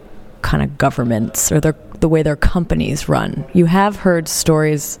kind of governments or the way their companies run. You have heard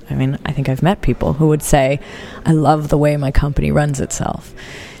stories, I mean, I think I've met people who would say, I love the way my company runs itself.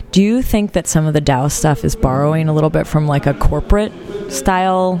 Do you think that some of the DAO stuff is borrowing a little bit from like a corporate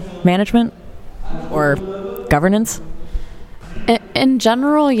style management or governance? In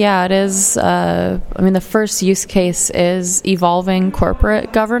general, yeah, it is. I mean, the first use case is evolving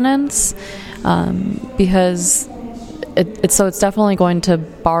corporate governance because it's definitely going to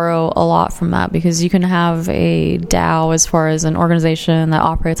borrow a lot from that, because you can have a DAO as far as an organization that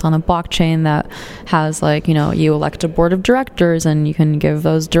operates on a blockchain that has like, you elect a board of directors and you can give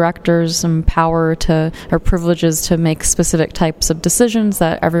those directors some power or privileges to make specific types of decisions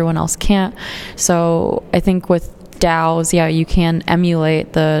that everyone else can't. So I think with DAOs, yeah, you can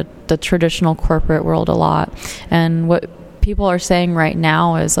emulate the traditional corporate world a lot. And what people are saying right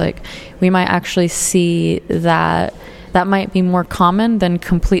now is like, we might actually see that might be more common than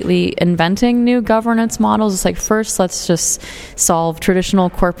completely inventing new governance models. It's like, first, let's just solve traditional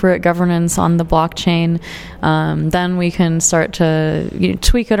corporate governance on the blockchain. Then we can start to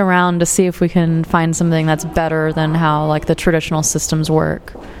tweak it around to see if we can find something that's better than how like the traditional systems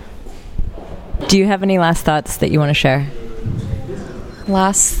work. Do you have any last thoughts that you want to share?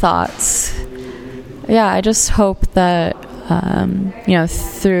 Last thoughts. Yeah, I just hope that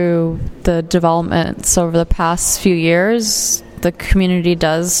through the developments over the past few years, the community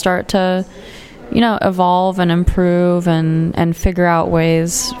does start to, evolve and improve and figure out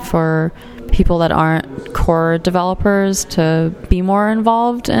ways for people that aren't core developers to be more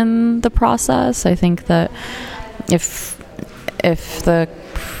involved in the process. I think that if the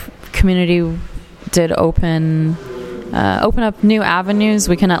community did open up new avenues,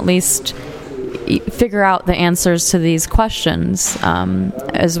 we can at least figure out the answers to these questions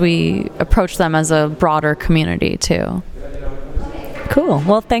as we approach them as a broader community too. Cool.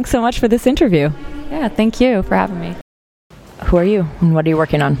 Well, thanks so much for this interview. Yeah, thank you for having me. Who are you and what are you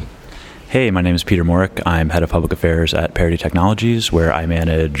working on? Hey, my name is Peter Morick. I'm head of public affairs at Parity Technologies, where I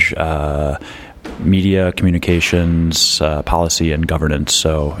manage media, communications, policy, and governance.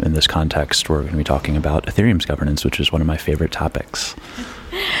 So in this context, we're going to be talking about Ethereum's governance, which is one of my favorite topics.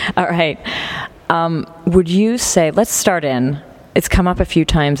 All right. Would you say, let's start it's come up a few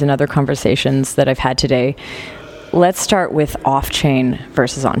times in other conversations that I've had today. Let's start with off-chain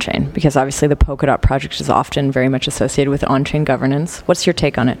versus on-chain, because obviously the Polkadot project is often very much associated with on-chain governance. What's your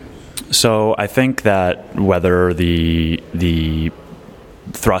take on it? So I think that whether the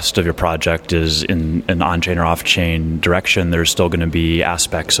thrust of your project is in an on-chain or off-chain direction, there's still going to be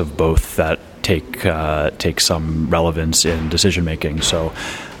aspects of both that take some relevance in decision making. So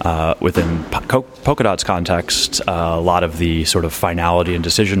within Polkadot's context, a lot of the sort of finality and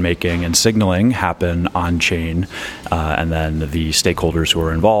decision making and signaling happen on chain, and then the stakeholders who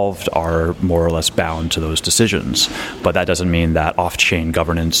are involved are more or less bound to those decisions. But that doesn't mean that off-chain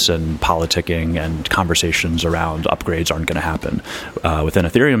governance and politicking and conversations around upgrades aren't going to happen. Within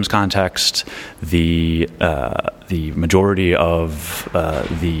Ethereum's context, the majority of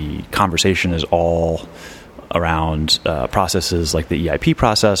the conversation is all around processes like the EIP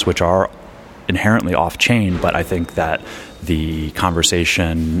process, which are inherently off-chain, but I think that the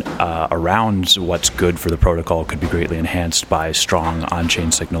conversation around what's good for the protocol could be greatly enhanced by strong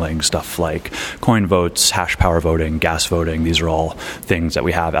on-chain signaling, stuff like coin votes, hash power voting, gas voting. These are all things that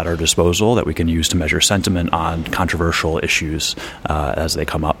we have at our disposal that we can use to measure sentiment on controversial issues as they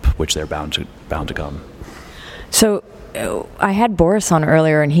come up, which they're bound to come. So I had Boris on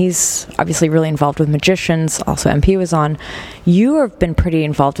earlier, and he's obviously really involved with magicians. Also, MP was on. You have been pretty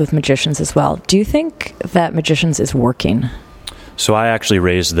involved with magicians as well. Do you think that magicians is working? So I actually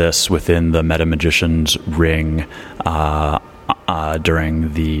raised this within the Meta Magicians ring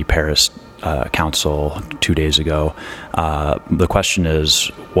during the Paris Council 2 days ago. The question is,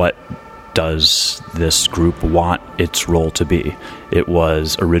 what does this group want its role to be? It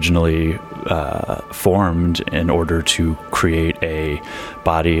was originally formed in order to create a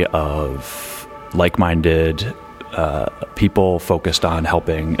body of like-minded people focused on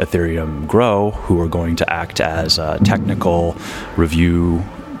helping Ethereum grow, who are going to act as a technical review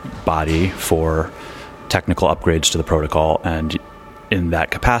body for technical upgrades to the protocol, and in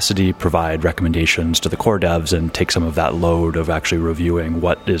that capacity provide recommendations to the core devs and take some of that load of actually reviewing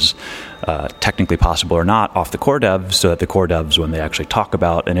what is technically possible or not off the core devs, so that the core devs, when they actually talk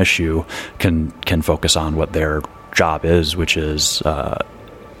about an issue, can focus on what their job is, which is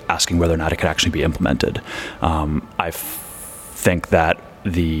asking whether or not it could actually be implemented. I think that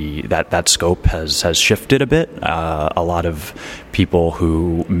that scope has shifted a bit. A lot of people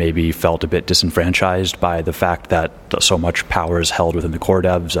who maybe felt a bit disenfranchised by the fact that so much power is held within the core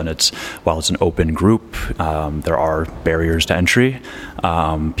devs, and while it's an open group, there are barriers to entry.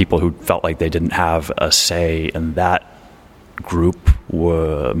 People who felt like they didn't have a say in that group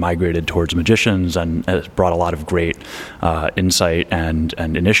were migrated towards magicians, and it brought a lot of great insight and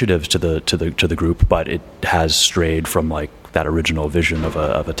initiatives to the group, but it has strayed from like that original vision of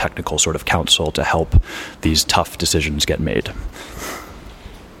a technical sort of council to help these tough decisions get made.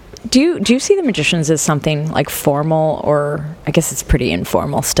 Do you see the magicians as something like formal, or I guess it's pretty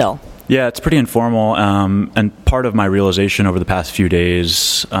informal still? Yeah, it's pretty informal, and part of my realization over the past few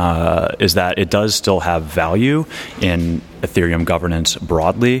days is that it does still have value in Ethereum governance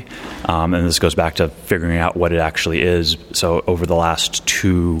broadly, and this goes back to figuring out what it actually is. So over the last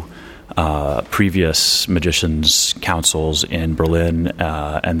two previous magicians' councils in Berlin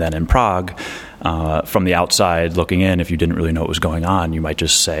and then in Prague, from the outside looking in, if you didn't really know what was going on, you might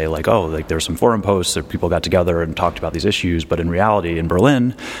just say like, oh, like there's some forum posts that people got together and talked about these issues. But in reality, in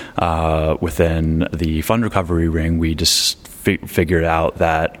Berlin, within the fund recovery ring, we just figured out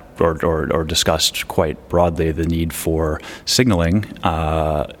that or discussed quite broadly the need for signaling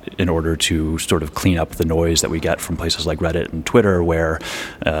in order to sort of clean up the noise that we get from places like Reddit and Twitter, where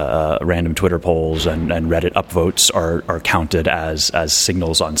random Twitter polls and Reddit upvotes are counted as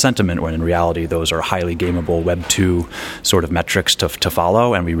signals on sentiment, when in reality those are highly gameable Web 2 sort of metrics to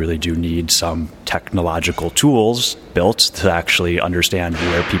follow, and we really do need some technological tools built to actually understand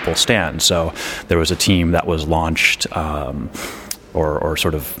where people stand. So there was a team that was launched or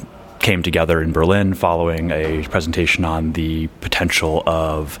sort of came together in Berlin following a presentation on the potential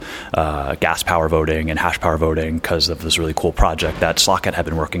of gas power voting and hash power voting because of this really cool project that Slockit had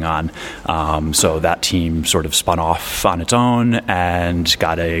been working on. So that team sort of spun off on its own and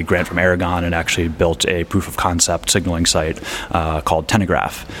got a grant from Aragon and actually built a proof of concept signaling site called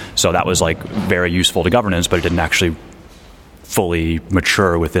Telegraph. So that was like very useful to governance, but it didn't actually fully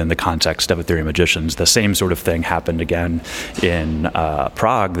mature within the context of Ethereum Magicians. The same sort of thing happened again in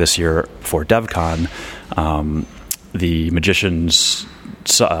Prague this year for DevCon. The Magicians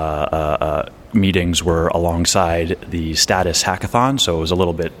meetings were alongside the Status Hackathon, so it was a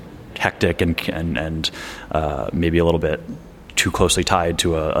little bit hectic and maybe a little bit too closely tied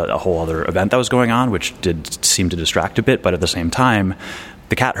to a whole other event that was going on, which did seem to distract a bit. But at the same time,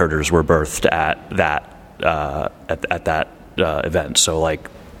 the cat herders were birthed at that event. So like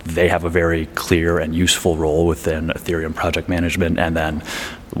they have a very clear and useful role within Ethereum project management, and then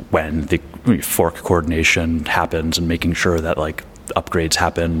when the fork coordination happens and making sure that like upgrades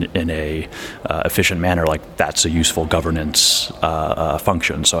happen in a efficient manner, like that's a useful governance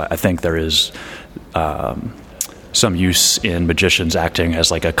function. So I think there is some use in magicians acting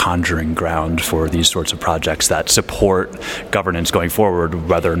as like a conjuring ground for these sorts of projects that support governance going forward,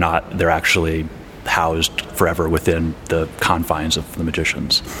 whether or not they're actually housed forever within the confines of the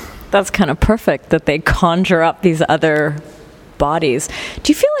magicians. That's kind of perfect that they conjure up these other bodies.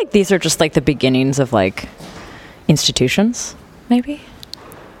 Do you feel like these are just like the beginnings of like institutions, maybe?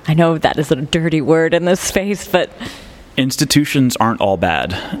 I know that is a dirty word in this space, but institutions aren't all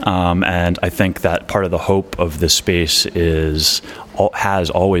bad. And I think that part of the hope of this space has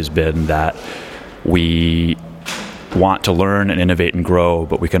always been that we want to learn and innovate and grow,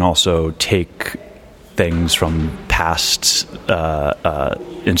 but we can also take things from past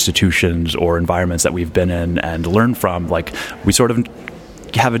institutions or environments that we've been in and learn from. Like we sort of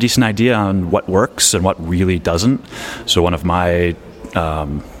have a decent idea on what works and what really doesn't. So one of my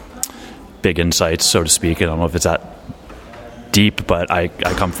big insights, so to speak. I don't know if it's that deep, but I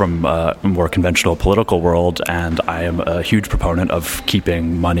come from a more conventional political world, and I am a huge proponent of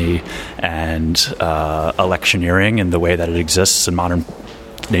keeping money and electioneering in the way that it exists in modern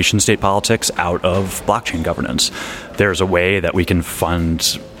nation-state politics out of blockchain governance. There's a way that we can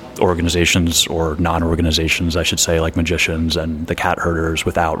fund organizations, or non-organizations, I should say, like magicians and the cat herders,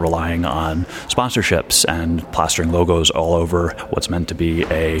 without relying on sponsorships and plastering logos all over what's meant to be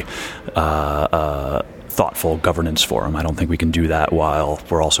a thoughtful governance forum. I don't think we can do that while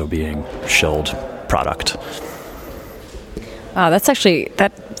we're also being shilled product.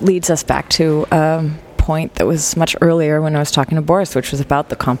 That leads us back to a point that was much earlier when I was talking to Boris, which was about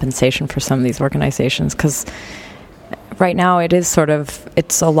the compensation for some of these organizations, because right now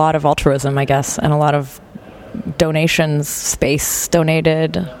it's a lot of altruism, I guess, and a lot of donations, space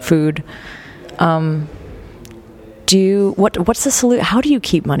donated, food. What's the solution? How do you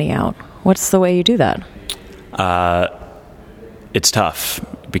keep money out? What's the way you do that? It's tough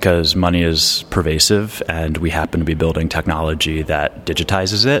because money is pervasive, and we happen to be building technology that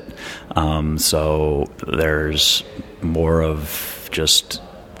digitizes it. So there's more of just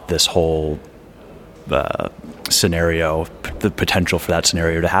this whole scenario, the potential for that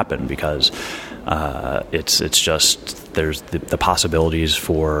scenario to happen, because it's just there's the possibilities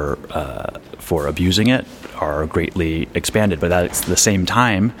for abusing it are greatly expanded. But at the same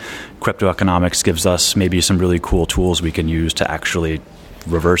time, crypto economics gives us maybe some really cool tools we can use to actually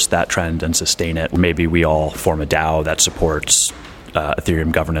reverse that trend and sustain it. Maybe we all form a DAO that supports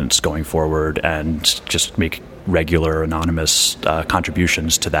Ethereum governance going forward, and just make regular anonymous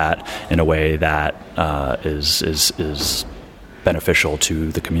contributions to that in a way that is beneficial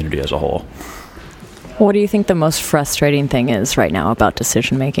to the community as a whole. What do you think the most frustrating thing is right now about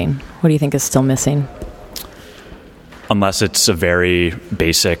decision making? What do you think is still missing? Unless it's a very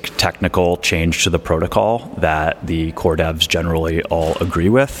basic technical change to the protocol that the core devs generally all agree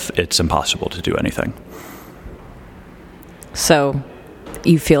with, it's impossible to do anything. So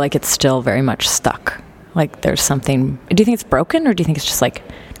you feel like it's still very much stuck? Like there's something... Do you think it's broken, or do you think it's just like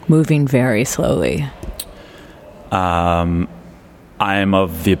moving very slowly? I'm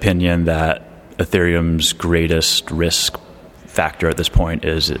of the opinion that Ethereum's greatest risk factor at this point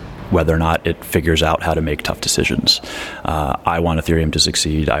is whether or not it figures out how to make tough decisions. I want Ethereum to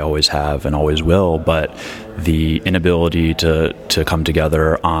succeed. I always have and always will, but the inability to come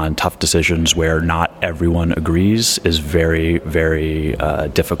together on tough decisions where not everyone agrees is very, very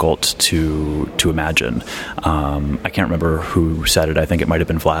difficult to imagine. I can't remember who said it. I think it might have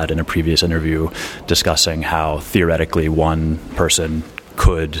been Vlad in a previous interview discussing how theoretically one person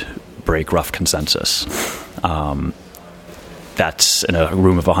could break rough consensus. That's in a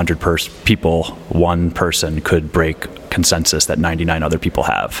room of 100 people, one person could break consensus that 99 other people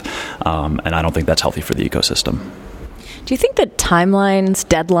have. And I don't think that's healthy for the ecosystem. Do you think that timelines,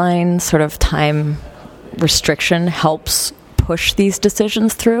 deadlines, sort of time restriction helps push these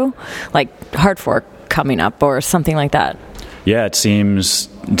decisions through? Like hard fork coming up or something like that? Yeah, it seems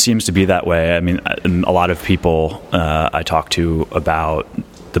to be that way. I mean, a lot of people I talk to about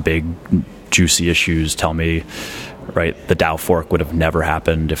the big juicy issues tell me, right, the DAO fork would have never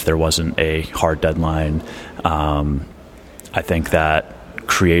happened if there wasn't a hard deadline. I think that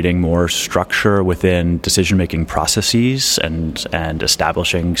creating more structure within decision-making processes and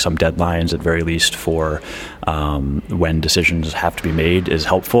establishing some deadlines, at very least, for when decisions have to be made is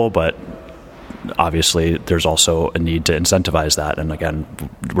helpful, but obviously there's also a need to incentivize that. And again,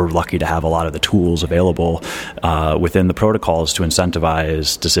 we're lucky to have a lot of the tools available within the protocols to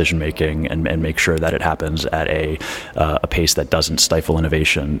incentivize decision making and make sure that it happens at a pace that doesn't stifle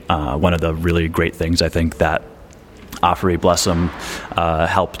innovation. One of the really great things I think that Afri Blessum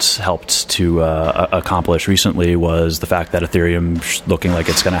helped to accomplish recently was the fact that Ethereum looking like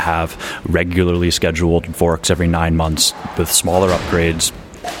it's going to have regularly scheduled forks every 9 months with smaller upgrades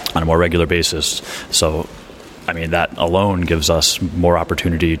on a more regular basis. So, I mean, that alone gives us more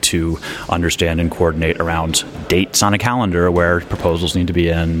opportunity to understand and coordinate around dates on a calendar where proposals need to be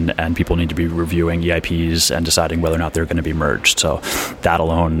in and people need to be reviewing EIPs and deciding whether or not they're going to be merged. So that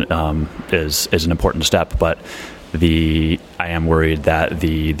alone is an important step. But I am worried that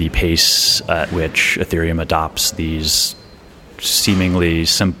the pace at which Ethereum adopts these seemingly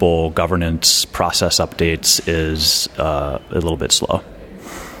simple governance process updates is a little bit slow.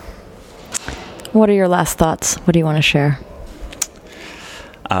 What are your last thoughts? What do you want to share?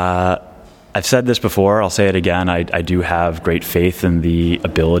 I've said this before. I'll say it again. I do have great faith in the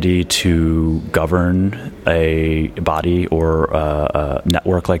ability to govern a body or a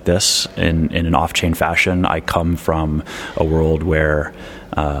network like this in an off-chain fashion. I come from a world where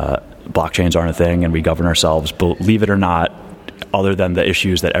blockchains aren't a thing and we govern ourselves, believe it or not, other than the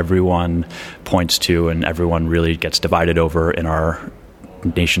issues that everyone points to and everyone really gets divided over in our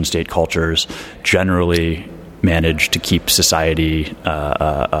nation-state cultures, generally manage to keep society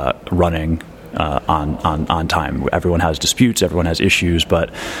running on time. Everyone has disputes, everyone has issues,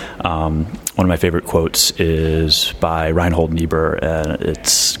 but one of my favorite quotes is by Reinhold Niebuhr, and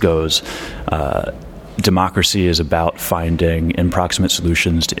it goes, democracy is about finding approximate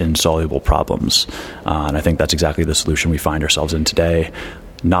solutions to insoluble problems. And I think that's exactly the solution we find ourselves in today.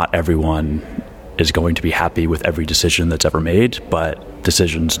 Not everyone is going to be happy with every decision that's ever made, but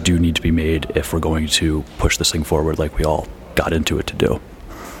decisions do need to be made if we're going to push this thing forward like we all got into it to do.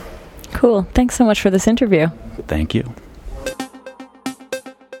 Cool. Thanks so much for this interview. Thank you.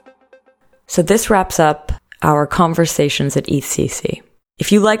 So this wraps up our conversations at ETHCC.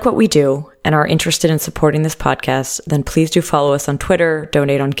 If you like what we do and are interested in supporting this podcast, then please do follow us on Twitter,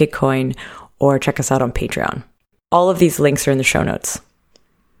 donate on Gitcoin, or check us out on Patreon. All of these links are in the show notes.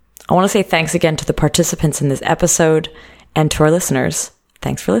 I want to say thanks again to the participants in this episode, and to our listeners,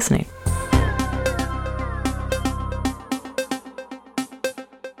 thanks for listening.